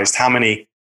surprised how many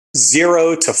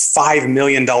 $0 to $5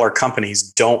 million companies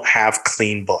don't have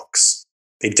clean books.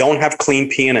 They don't have clean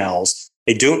P&Ls.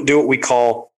 They don't do what we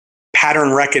call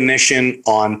pattern recognition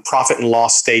on profit and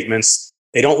loss statements.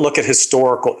 They don't look at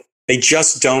historical. They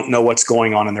just don't know what's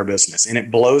going on in their business. And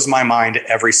it blows my mind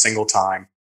every single time.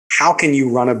 How can you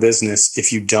run a business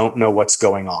if you don't know what's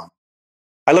going on?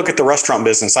 I look at the restaurant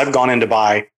business. I've gone in to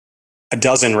buy a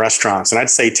dozen restaurants, and I'd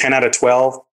say 10 out of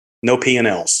 12, no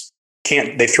P&Ls.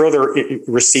 They throw their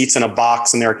receipts in a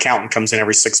box and their accountant comes in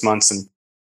every 6 months and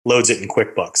loads it in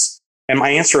QuickBooks. And my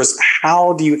answer is,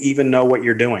 how do you even know what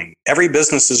you're doing? Every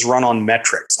business is run on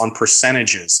metrics, on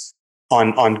percentages,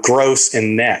 on gross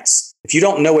and nets. If you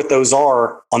don't know what those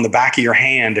are on the back of your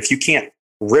hand, if you can't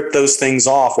rip those things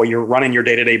off while you're running your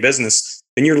day-to-day business,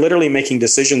 then you're literally making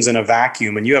decisions in a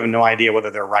vacuum and you have no idea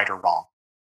whether they're right or wrong.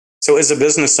 So as a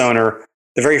business owner,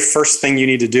 the very first thing you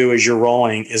need to do as you're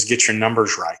rolling is get your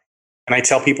numbers right. And I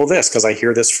tell people this because I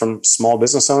hear this from small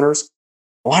business owners.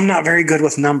 Well, I'm not very good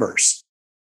with numbers.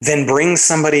 Then bring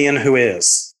somebody in who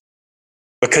is,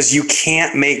 because you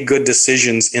can't make good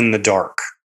decisions in the dark.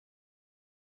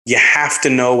 You have to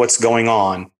know what's going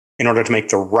on in order to make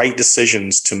the right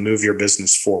decisions to move your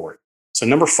business forward. So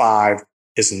number 5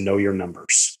 is know your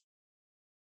numbers.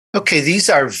 Okay, these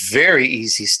are very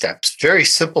easy steps, very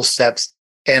simple steps.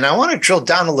 And I want to drill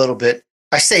down a little bit.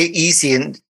 I say easy,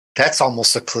 and that's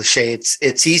almost a cliche.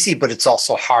 It's easy, but it's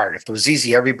also hard. If it was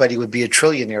easy, everybody would be a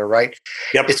trillionaire, right?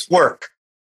 Yep. It's work.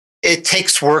 It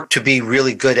takes work to be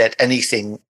really good at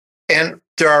anything. And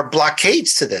there are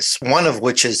blockades to this, one of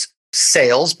which is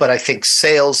sales, but I think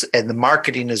sales and the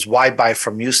marketing is why buy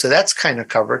from you. So that's kind of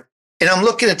covered. And I'm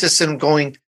looking at this and I'm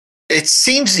going, it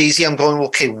seems easy. I'm going,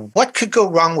 okay, what could go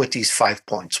wrong with these 5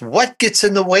 points? What gets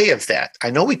in the way of that? I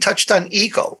know we touched on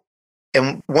ego.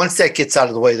 And once that gets out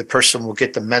of the way, the person will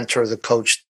get the mentor, the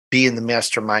coach, be in the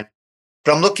mastermind.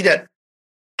 But I'm looking at,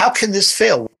 how can this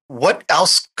fail? What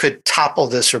else could topple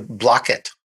this or block it?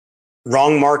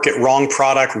 Wrong market, wrong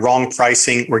product, wrong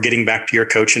pricing. We're getting back to your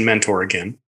coach and mentor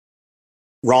again.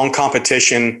 Wrong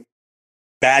competition,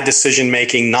 bad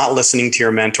decision-making, not listening to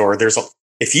your mentor.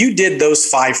 If you did those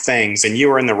 5 things and you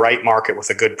were in the right market with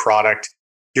a good product,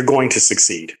 you're going to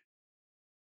succeed.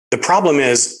 The problem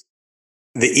is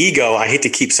the ego. I hate to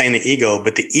keep saying the ego,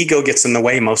 but the ego gets in the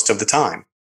way most of the time.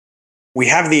 We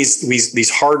have these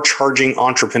hard-charging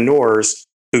entrepreneurs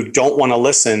who don't want to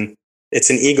listen. It's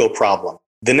an ego problem.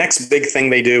 The next big thing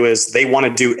they do is they want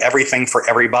to do everything for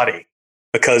everybody.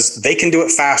 because they can do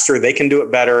it faster, they can do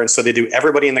it better. And so they do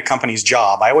everybody in the company's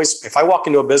job. If I walk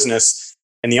into a business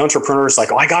and the entrepreneur is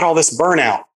like, oh, I got all this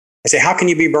burnout. I say, how can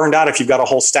you be burned out if you've got a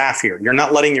whole staff here? You're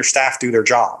not letting your staff do their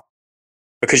job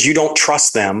because you don't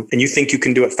trust them and you think you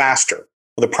can do it faster.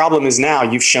 Well, the problem is now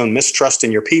you've shown mistrust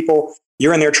in your people.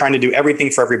 You're in there trying to do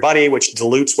everything for everybody, which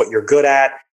dilutes what you're good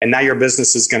at. And now your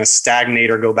business is going to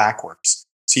stagnate or go backwards.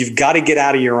 So you've got to get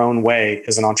out of your own way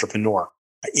as an entrepreneur.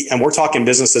 And we're talking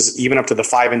businesses even up to the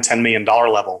 $5 and $10 million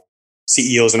level.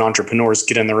 CEOs and entrepreneurs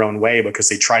get in their own way because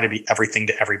they try to be everything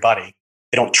to everybody.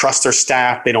 They don't trust their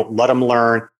staff. They don't let them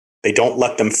learn. They don't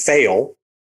let them fail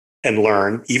and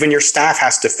learn. Even your staff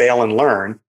has to fail and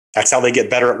learn. That's how they get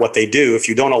better at what they do. If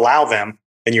you don't allow them,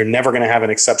 then you're never going to have an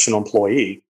exceptional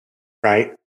employee,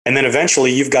 right? And then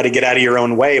eventually you've got to get out of your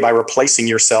own way by replacing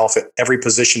yourself at every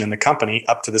position in the company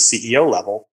up to the CEO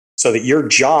level so that your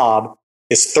job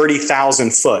is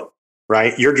 30,000 foot,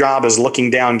 right? Your job is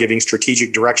looking down, giving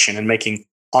strategic direction and making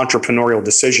entrepreneurial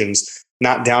decisions,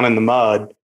 not down in the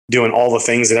mud, doing all the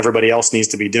things that everybody else needs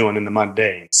to be doing in the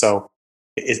mundane. So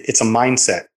it's a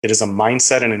mindset. It is a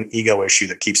mindset and an ego issue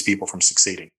that keeps people from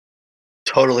succeeding.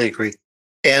 Totally agree.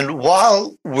 And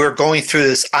while we're going through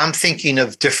this, I'm thinking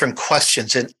of different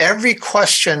questions. And every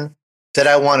question that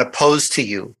I want to pose to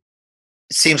you,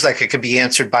 it seems like it could be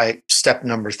answered by step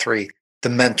number 3, the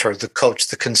mentor, the coach,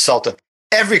 the consultant.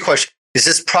 Every question, is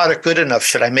this product good enough?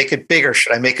 Should I make it bigger?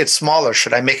 Should I make it smaller?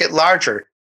 Should I make it larger?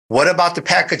 What about the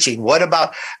packaging? What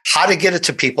about how to get it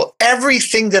to people?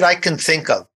 Everything that I can think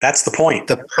of. That's the point.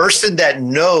 The person that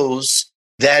knows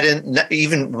that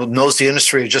even knows the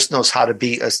industry or just knows how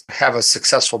to have a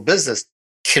successful business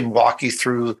can walk you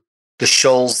through the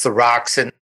shoals, the rocks,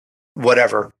 and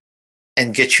whatever,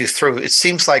 and get you through. It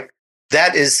seems like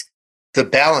that is the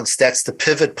balance. That's the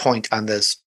pivot point on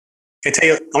this. I'm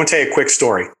going to tell you a quick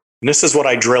story. And this is what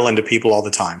I drill into people all the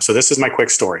time. So this is my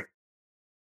quick story.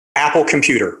 Apple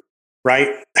computer, right?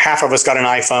 Half of us got an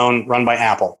iPhone run by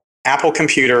Apple. Apple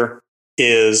computer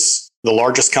is the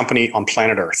largest company on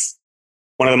planet Earth.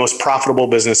 One of the most profitable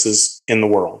businesses in the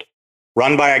world,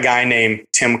 run by a guy named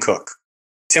Tim Cook.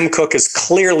 Tim Cook is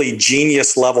clearly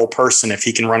genius level person if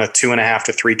he can run a $2.5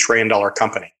 to $3 trillion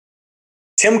company.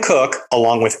 Tim Cook,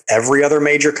 along with every other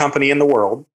major company in the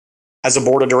world, has a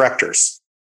board of directors.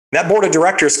 That board of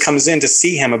directors comes in to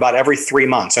see him about every 3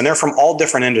 months. And they're from all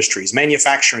different industries,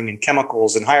 manufacturing and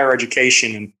chemicals and higher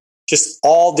education and just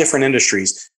all different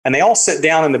industries. And they all sit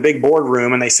down in the big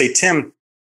boardroom and they say, Tim,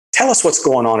 tell us what's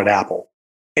going on at Apple.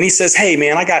 And he says, hey,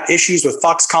 man, I got issues with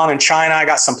Foxconn in China. I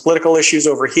got some political issues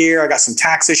over here. I got some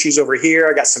tax issues over here.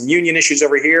 I got some union issues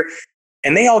over here.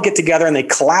 And they all get together and they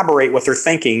collaborate with their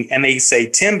thinking. And they say,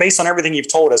 Tim, based on everything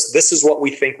you've told us, this is what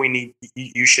we think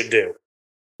you should do.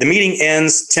 The meeting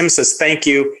ends. Tim says, thank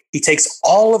you. He takes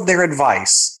all of their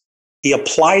advice. He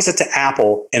applies it to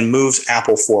Apple and moves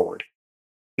Apple forward.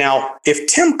 Now, if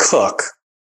Tim Cook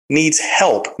needs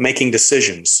help making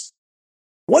decisions,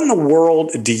 what in the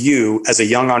world do you, as a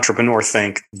young entrepreneur,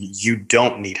 think you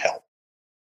don't need help?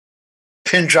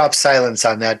 Pin drop silence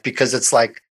on that, because it's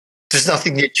like, there's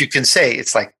nothing that you can say.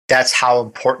 It's like, that's how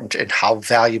important and how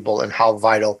valuable and how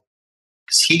vital.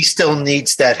 He still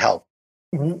needs that help.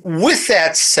 With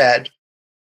that said,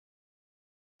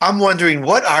 I'm wondering,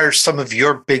 what are some of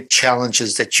your big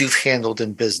challenges that you've handled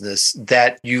in business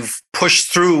that you've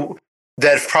pushed through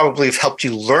that probably have helped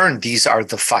you learn these are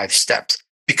the 5 steps?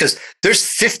 Because there's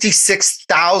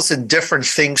 56,000 different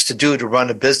things to do to run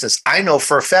a business. I know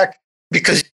for a fact,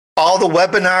 because all the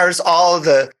webinars, all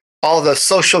the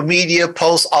social media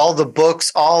posts, all the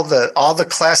books, all the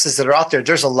classes that are out there,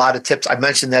 there's a lot of tips. I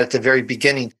mentioned that at the very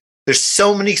beginning. There's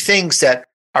so many things that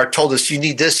are told us, you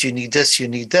need this, you need this, you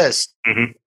need this.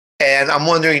 Mm-hmm. And I'm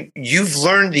wondering, you've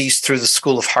learned these through the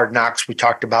School of Hard Knocks we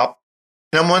talked about.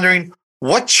 And I'm wondering,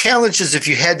 what challenges have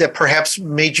you had that perhaps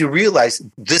made you realize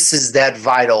this is that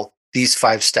vital, these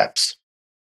 5 steps?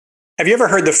 Have you ever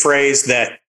heard the phrase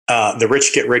that the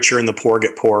rich get richer and the poor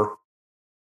get poorer?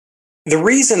 The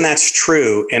reason that's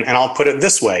true, and I'll put it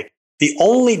this way, the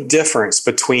only difference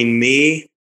between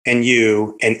me and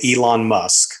you and Elon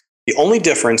Musk, the only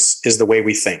difference is the way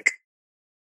we think.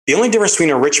 The only difference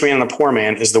between a rich man and a poor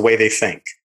man is the way they think.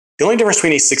 The only difference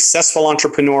between a successful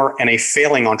entrepreneur and a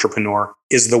failing entrepreneur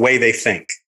is the way they think.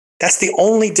 That's the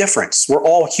only difference. We're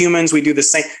all humans. We do the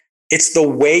same. It's the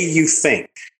way you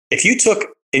think. If you took,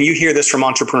 and you hear this from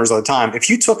entrepreneurs all the time, if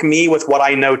you took me with what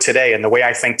I know today and the way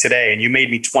I think today, and you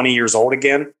made me 20 years old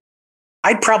again,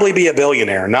 I'd probably be a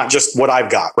billionaire, not just what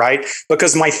I've got, right?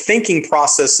 Because my thinking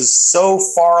process is so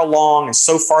far along and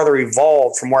so farther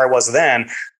evolved from where I was then.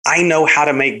 I know how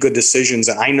to make good decisions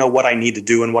and I know what I need to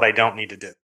do and what I don't need to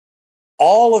do.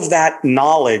 All of that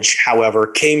knowledge, however,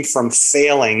 came from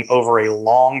failing over a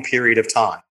long period of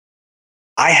time.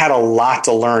 I had a lot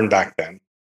to learn back then.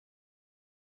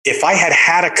 If I had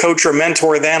had a coach or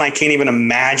mentor then, I can't even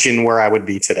imagine where I would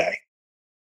be today.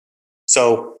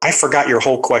 So I forgot your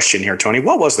whole question here, Tony.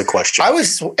 What was the question? I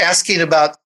was asking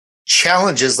about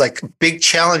challenges, like big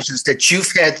challenges that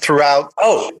you've had throughout.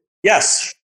 Oh,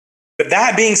 yes. But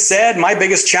that being said, my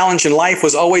biggest challenge in life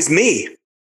was always me.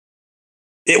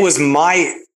 It was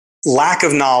my lack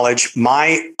of knowledge,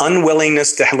 my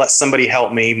unwillingness to let somebody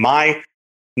help me, my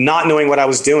not knowing what I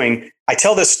was doing. I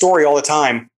tell this story all the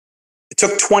time. It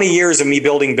took 20 years of me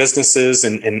building businesses,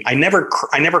 and I never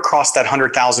crossed that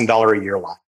 $100,000 a year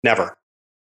line. Never.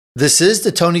 This is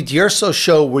the Tony DUrso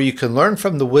Show, where you can learn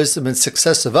from the wisdom and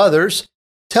success of others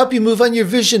to help you move on your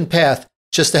vision path.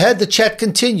 Just ahead, the chat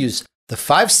continues. The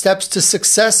 5 steps to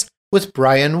success with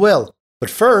Brian Will.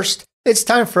 But first, it's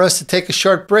time for us to take a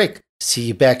short break. See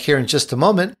you back here in just a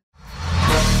moment.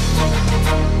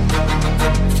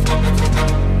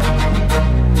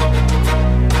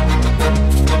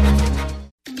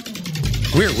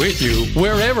 We're with you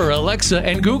wherever Alexa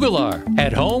and Google are.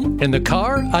 At home, in the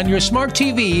car, on your smart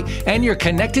TV, and your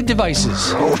connected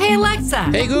devices. Hey, Alexa.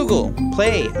 Hey, Google.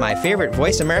 Play my favorite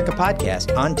Voice America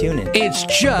podcast on TuneIn. It's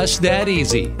just that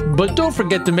easy. But don't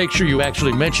forget to make sure you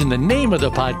actually mention the name of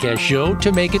the podcast show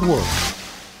to make it work.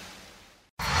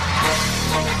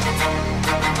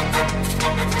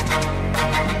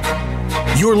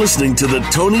 You're listening to the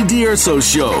Tony DUrso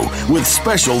Show with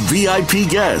special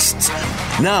VIP guests.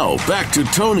 Now, back to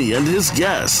Tony and his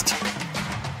guest.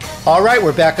 All right,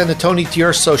 we're back on the Tony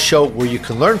DUrso Show, where you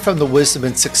can learn from the wisdom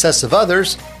and success of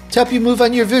others to help you move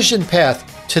on your vision path.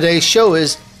 Today's show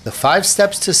is The 5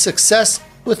 Steps to Success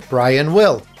with Brian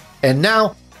Will. And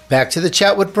now, back to the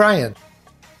chat with Brian.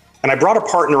 And I brought a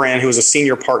partner in who was a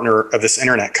senior partner of this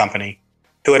internet company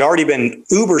who had already been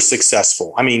uber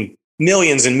successful. I mean,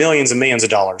 millions and millions and millions of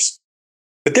dollars.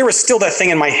 But there was still that thing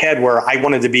in my head where I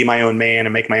wanted to be my own man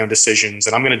and make my own decisions,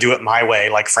 and I'm going to do it my way,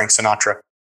 like Frank Sinatra.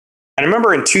 And I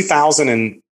remember in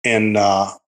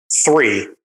 2003,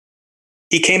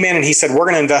 he came in and he said, we're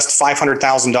going to invest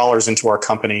 $500,000 into our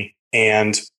company,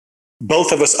 and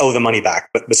both of us owe the money back.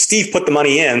 But Steve put the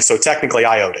money in, so technically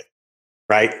I owed it,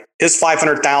 right? His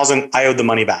 $500,000, I owed the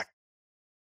money back.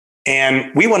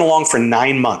 And we went along for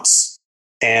 9 months.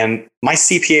 And my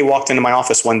CPA walked into my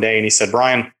office one day and he said,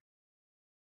 Brian,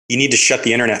 you need to shut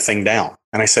the internet thing down.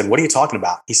 And I said, what are you talking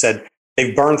about? He said,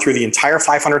 they've burned through the entire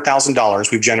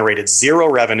 $500,000. We've generated 0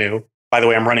 revenue. By the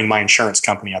way, I'm running my insurance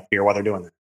company up here while they're doing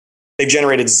that. They've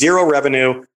generated 0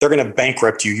 revenue. They're going to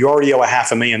bankrupt you. You already owe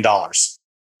 $500,000.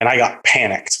 And I got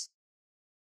panicked.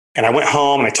 And I went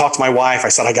home and I talked to my wife. I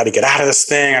said, I got to get out of this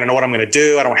thing. I don't know what I'm going to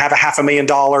do. I don't have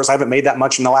 $500,000. I haven't made that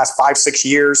much in the last 5-6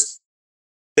 years.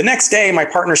 The next day, my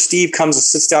partner, Steve, comes and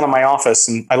sits down in my office.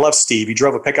 And I love Steve. He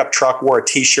drove a pickup truck, wore a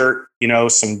t-shirt,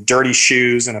 some dirty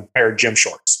shoes and a pair of gym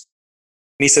shorts.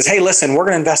 And he says, hey, listen, we're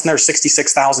going to invest another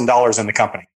 $66,000 in the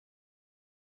company.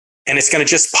 And it's going to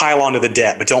just pile onto the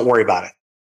debt, but don't worry about it.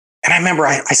 And I remember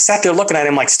I sat there looking at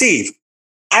him like, Steve,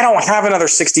 I don't have another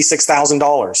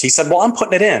 $66,000. He said, well, I'm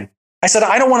putting it in. I said,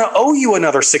 I don't want to owe you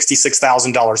another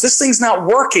 $66,000. This thing's not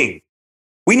working.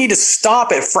 We need to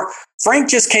stop it. Frank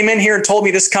just came in here and told me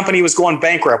this company was going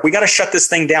bankrupt. We got to shut this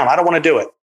thing down. I don't want to do it.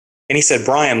 And he said,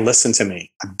 Brian, listen to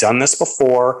me. I've done this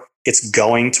before. It's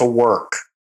going to work.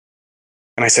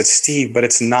 And I said, Steve, but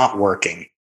it's not working.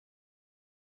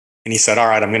 And he said, all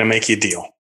right, I'm going to make you a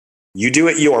deal. You do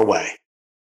it your way.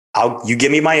 You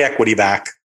give me my equity back.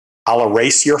 I'll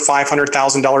erase your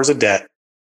 $500,000 of debt.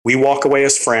 We walk away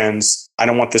as friends. I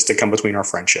don't want this to come between our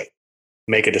friendship.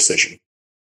 Make a decision.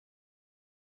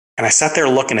 And I sat there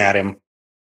looking at him,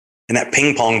 and that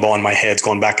ping pong ball in my head's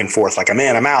going back and forth like, I'm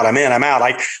in, I'm out, I'm in, I'm out.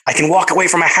 I can walk away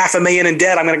from $500,000 in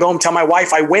debt. I'm going to go home and tell my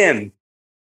wife I win.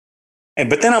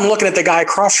 But then I'm looking at the guy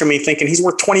across from me thinking he's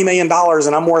worth $20 million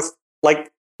and I'm worth like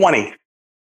 20.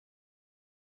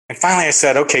 And finally I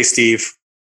said, okay, Steve,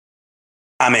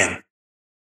 I'm in.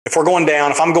 If I'm going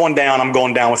down, I'm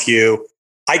going down with you.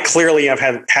 I clearly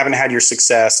haven't had your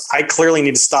success. I clearly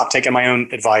need to stop taking my own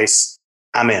advice.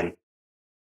 I'm in.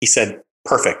 He said,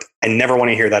 perfect. I never want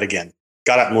to hear that again.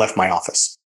 Got up and left my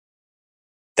office.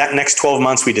 That next 12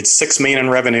 months, we did $6 million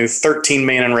in revenue, $13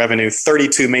 million in revenue,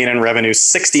 $32 million in revenue,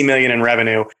 $60 million in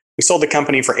revenue. We sold the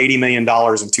company for $80 million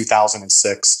in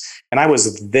 2006. And I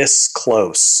was this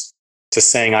close to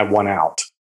saying I won out.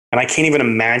 And I can't even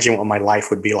imagine what my life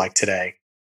would be like today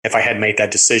if I had made that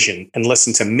decision and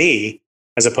listened to me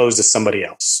as opposed to somebody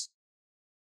else.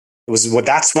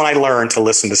 That's when I learned to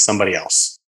listen to somebody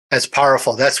else. That's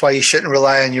powerful. That's why you shouldn't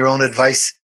rely on your own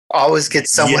advice Always get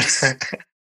someone, Yes.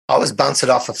 always bounce it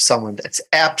off of someone. That's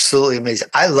absolutely amazing.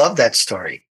 I love that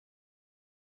story.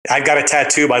 I've got a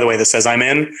tattoo, by the way, that says I'm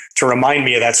in to remind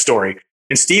me of that story.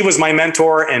 And Steve was my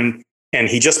mentor, and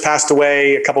he just passed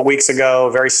away a couple of weeks ago.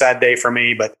 A very sad day for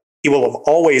me, but he will have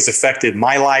always affected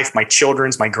my life, my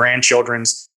children's, my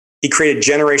grandchildren's. He created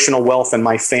generational wealth in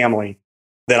my family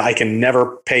that I can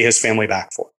never pay his family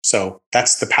back for. So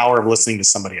that's the power of listening to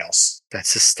somebody else.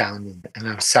 That's astounding. And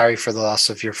I'm sorry for the loss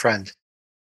of your friend.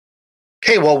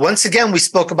 Okay, well, once again, we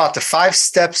spoke about the 5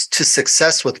 steps to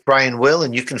success with Brian Will,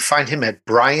 and you can find him at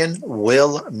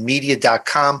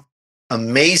brianwillmedia.com.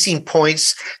 Amazing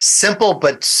points, simple,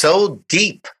 but so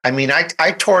deep. I mean, I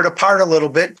tore it apart a little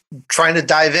bit trying to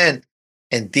dive in,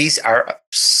 and these are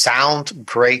sound,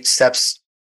 great steps.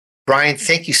 Brian,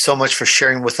 thank you so much for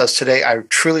sharing with us today. I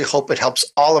truly hope it helps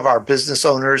all of our business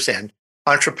owners and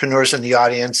entrepreneurs in the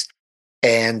audience.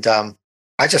 And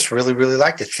I just really, really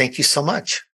liked it. Thank you so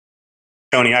much.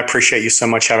 Tony, I appreciate you so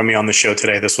much having me on the show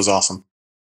today. This was awesome.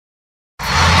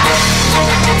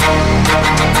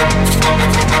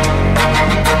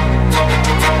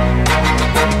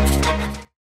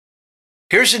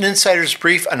 Here's an insider's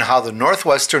brief on how the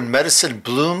Northwestern Medicine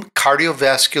Bloom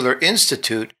Cardiovascular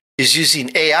Institute is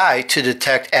using AI to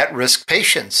detect at-risk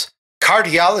patients.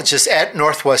 Cardiologists at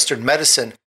Northwestern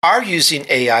Medicine are using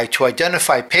AI to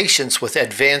identify patients with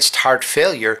advanced heart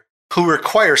failure who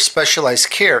require specialized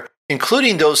care,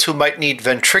 including those who might need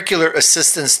ventricular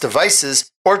assistance devices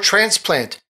or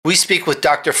transplant. We speak with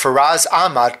Dr. Faraz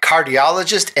Ahmad,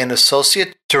 cardiologist and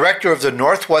associate director of the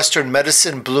Northwestern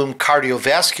Medicine Bloom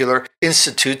Cardiovascular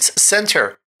Institute's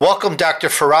Center. Welcome, Dr.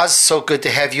 Faraz. So good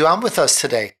to have you on with us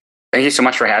today. Thank you so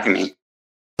much for having me.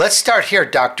 Let's start here,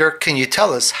 doctor. Can you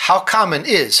tell us how common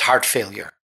is heart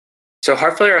failure? So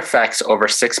heart failure affects over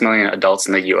 6 million adults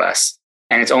in the U.S.,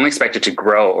 and it's only expected to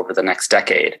grow over the next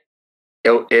decade.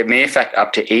 It may affect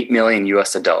up to 8 million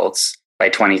U.S. adults by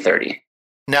 2030.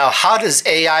 Now, how does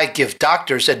AI give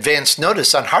doctors advance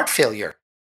notice on heart failure?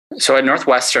 So at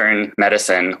Northwestern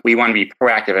Medicine, we want to be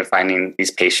proactive in finding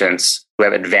these patients who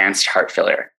have advanced heart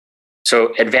failure.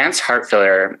 So advanced heart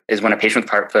failure is when a patient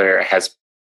with heart failure has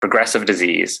progressive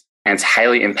disease and it's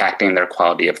highly impacting their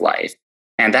quality of life.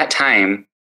 And at that time,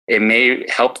 it may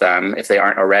help them, if they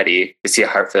aren't already, to see a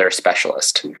heart failure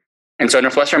specialist. And so at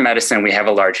Northwestern Medicine, we have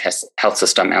a large health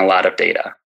system and a lot of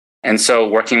data. And so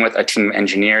working with a team of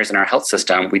engineers in our health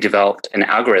system, we developed an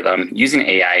algorithm using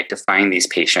AI to find these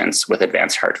patients with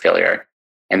advanced heart failure.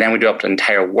 And then we developed an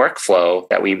entire workflow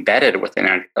that we embedded within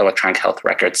our electronic health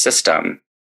record system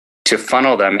to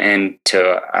funnel them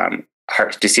into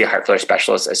to see a heart failure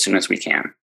specialist as soon as we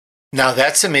can. Now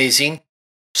that's amazing.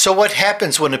 So what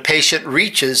happens when a patient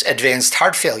reaches advanced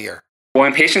heart failure?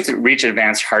 When patients reach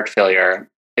advanced heart failure,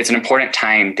 it's an important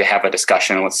time to have a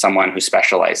discussion with someone who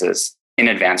specializes in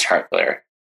advanced heart failure.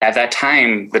 At that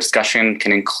time, the discussion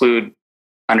can include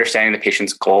understanding the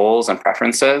patient's goals and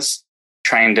preferences,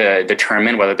 trying to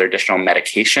determine whether there are additional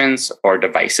medications or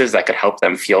devices that could help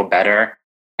them feel better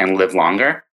and live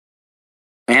longer,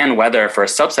 and whether for a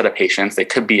subset of patients, they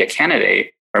could be a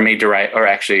candidate or may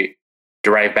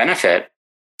derive benefit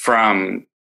from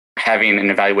having an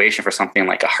evaluation for something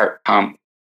like a heart pump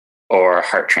or a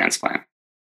heart transplant.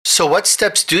 So what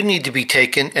steps do need to be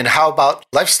taken, and how about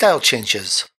lifestyle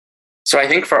changes? So I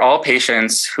think for all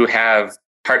patients who have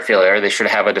heart failure, they should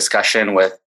have a discussion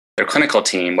with their clinical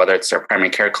team, whether it's their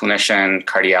primary care clinician,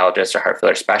 cardiologist, or heart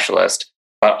failure specialist,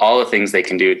 about all the things they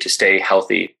can do to stay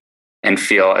healthy and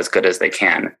feel as good as they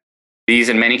can. These,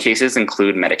 in many cases,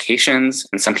 include medications,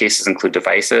 in some cases include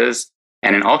devices,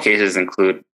 and in all cases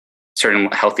include certain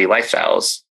healthy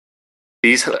lifestyles.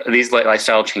 These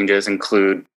lifestyle changes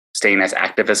include staying as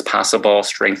active as possible,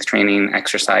 strength training,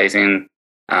 exercising,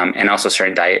 and also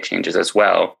certain diet changes as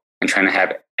well, and trying to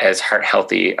have as heart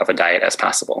healthy of a diet as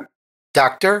possible.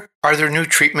 Doctor, are there new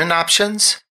treatment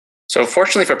options? So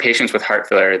fortunately for patients with heart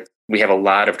failure, we have a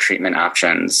lot of treatment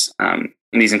options. And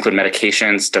these include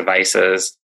medications,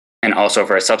 devices, and also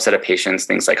for a subset of patients,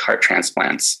 things like heart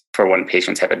transplants for when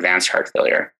patients have advanced heart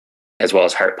failure, as well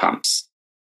as heart pumps.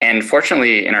 And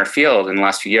fortunately, in our field, in the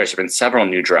last few years, there have been several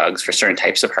new drugs for certain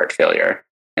types of heart failure.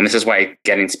 And this is why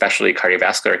getting specialty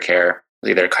cardiovascular care with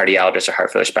either a cardiologist or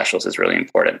heart failure specialist is really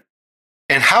important.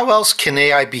 And how else can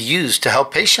AI be used to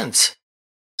help patients?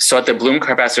 So at the Bloom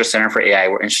Cardiovascular Center for AI,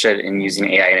 we're interested in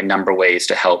using AI in a number of ways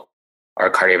to help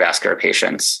our cardiovascular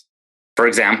patients. For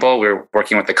example, we're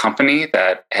working with a company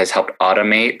that has helped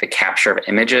automate the capture of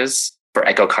images for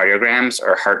echocardiograms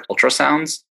or heart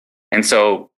ultrasounds. And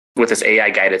so with this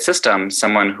AI-guided system,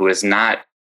 someone who is not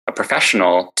a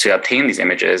professional to obtain these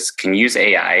images can use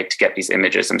AI to get these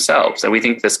images themselves. And we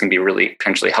think this can be really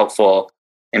potentially helpful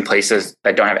in places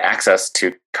that don't have access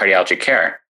to cardiology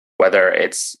care, whether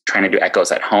it's trying to do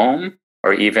echoes at home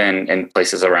or even in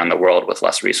places around the world with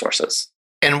less resources.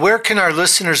 And where can our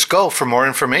listeners go for more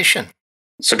information?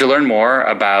 So to learn more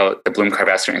about the Bloom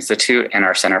Cardiovascular Institute and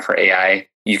our Center for AI,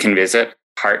 you can visit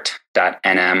heart.nm.org.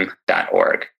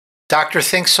 Doctor,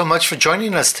 thanks so much for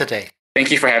joining us today. Thank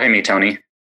you for having me, Tony.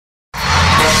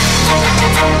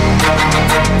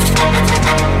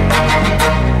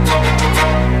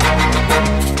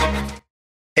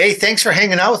 Hey, thanks for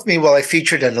hanging out with me while I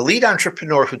featured an elite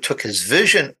entrepreneur who took his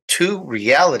vision to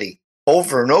reality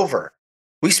over and over.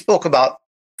 We spoke about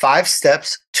 5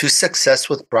 steps to success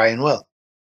with Brian Will.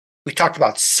 We talked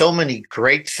about so many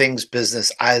great things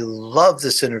business. I love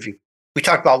this interview. We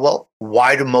talked about, well,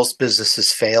 why do most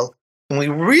businesses fail? And we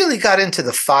really got into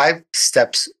the 5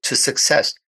 steps to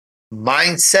success.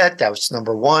 Mindset, that was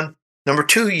number 1. Number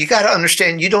 2, you got to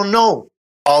understand you don't know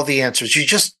all the answers. You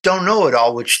just don't know it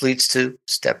all, which leads to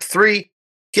step 3,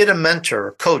 get a mentor,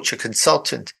 a coach, a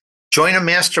consultant, join a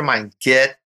mastermind,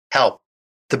 get help.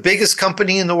 The biggest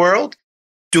company in the world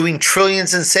doing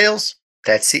trillions in sales,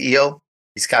 that CEO,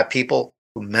 he's got people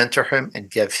who mentor him and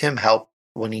give him help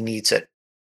when he needs it.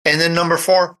 And then number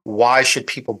 4, why should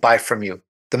people buy from you?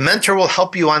 The mentor will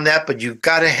help you on that, but you've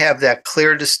got to have that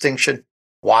clear distinction.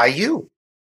 Why you?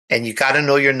 And you got to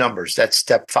know your numbers. That's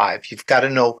step 5. You've got to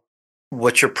know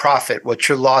what's your profit, what's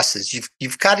your losses.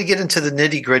 You've got to get into the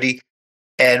nitty gritty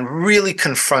and really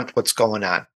confront what's going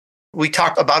on. We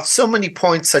talk about so many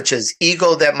points such as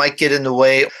ego that might get in the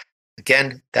way.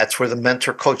 Again, that's where the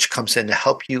mentor coach comes in to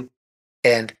help you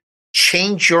and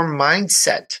change your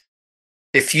mindset.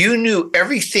 If you knew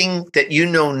everything that you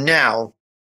know now,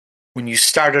 when you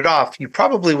started off, you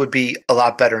probably would be a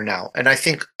lot better now. And I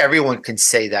think everyone can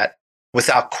say that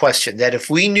without question, that if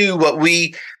we knew what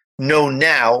we know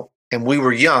now and we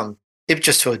were young, it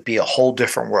just would be a whole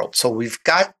different world. So we've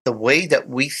got the way that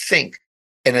we think,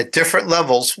 and at different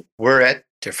levels, we're at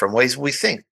different ways we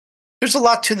think. There's a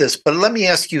lot to this, but let me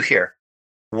ask you here,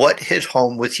 what hit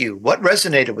home with you? What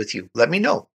resonated with you? Let me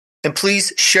know. And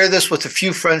please share this with a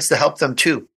few friends to help them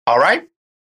too. All right?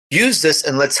 Use this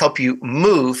and let's help you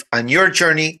move on your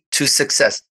journey to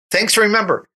success. Thanks.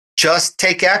 Remember, just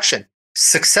take action.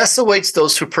 Success awaits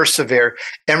those who persevere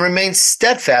and remain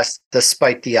steadfast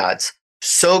despite the odds.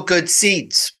 Sow good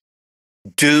seeds.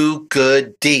 Do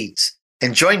good deeds.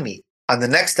 And join me on the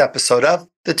next episode of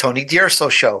The Tony DUrso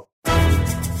Show.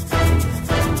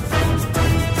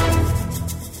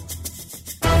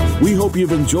 We hope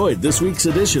you've enjoyed this week's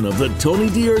edition of the Tony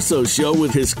DUrso Show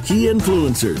with his key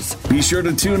influencers. Be sure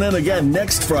to tune in again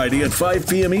next Friday at 5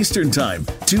 p.m. Eastern Time,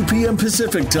 2 p.m.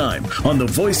 Pacific Time on the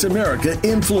VoiceAmerica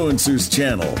Influencers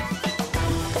channel.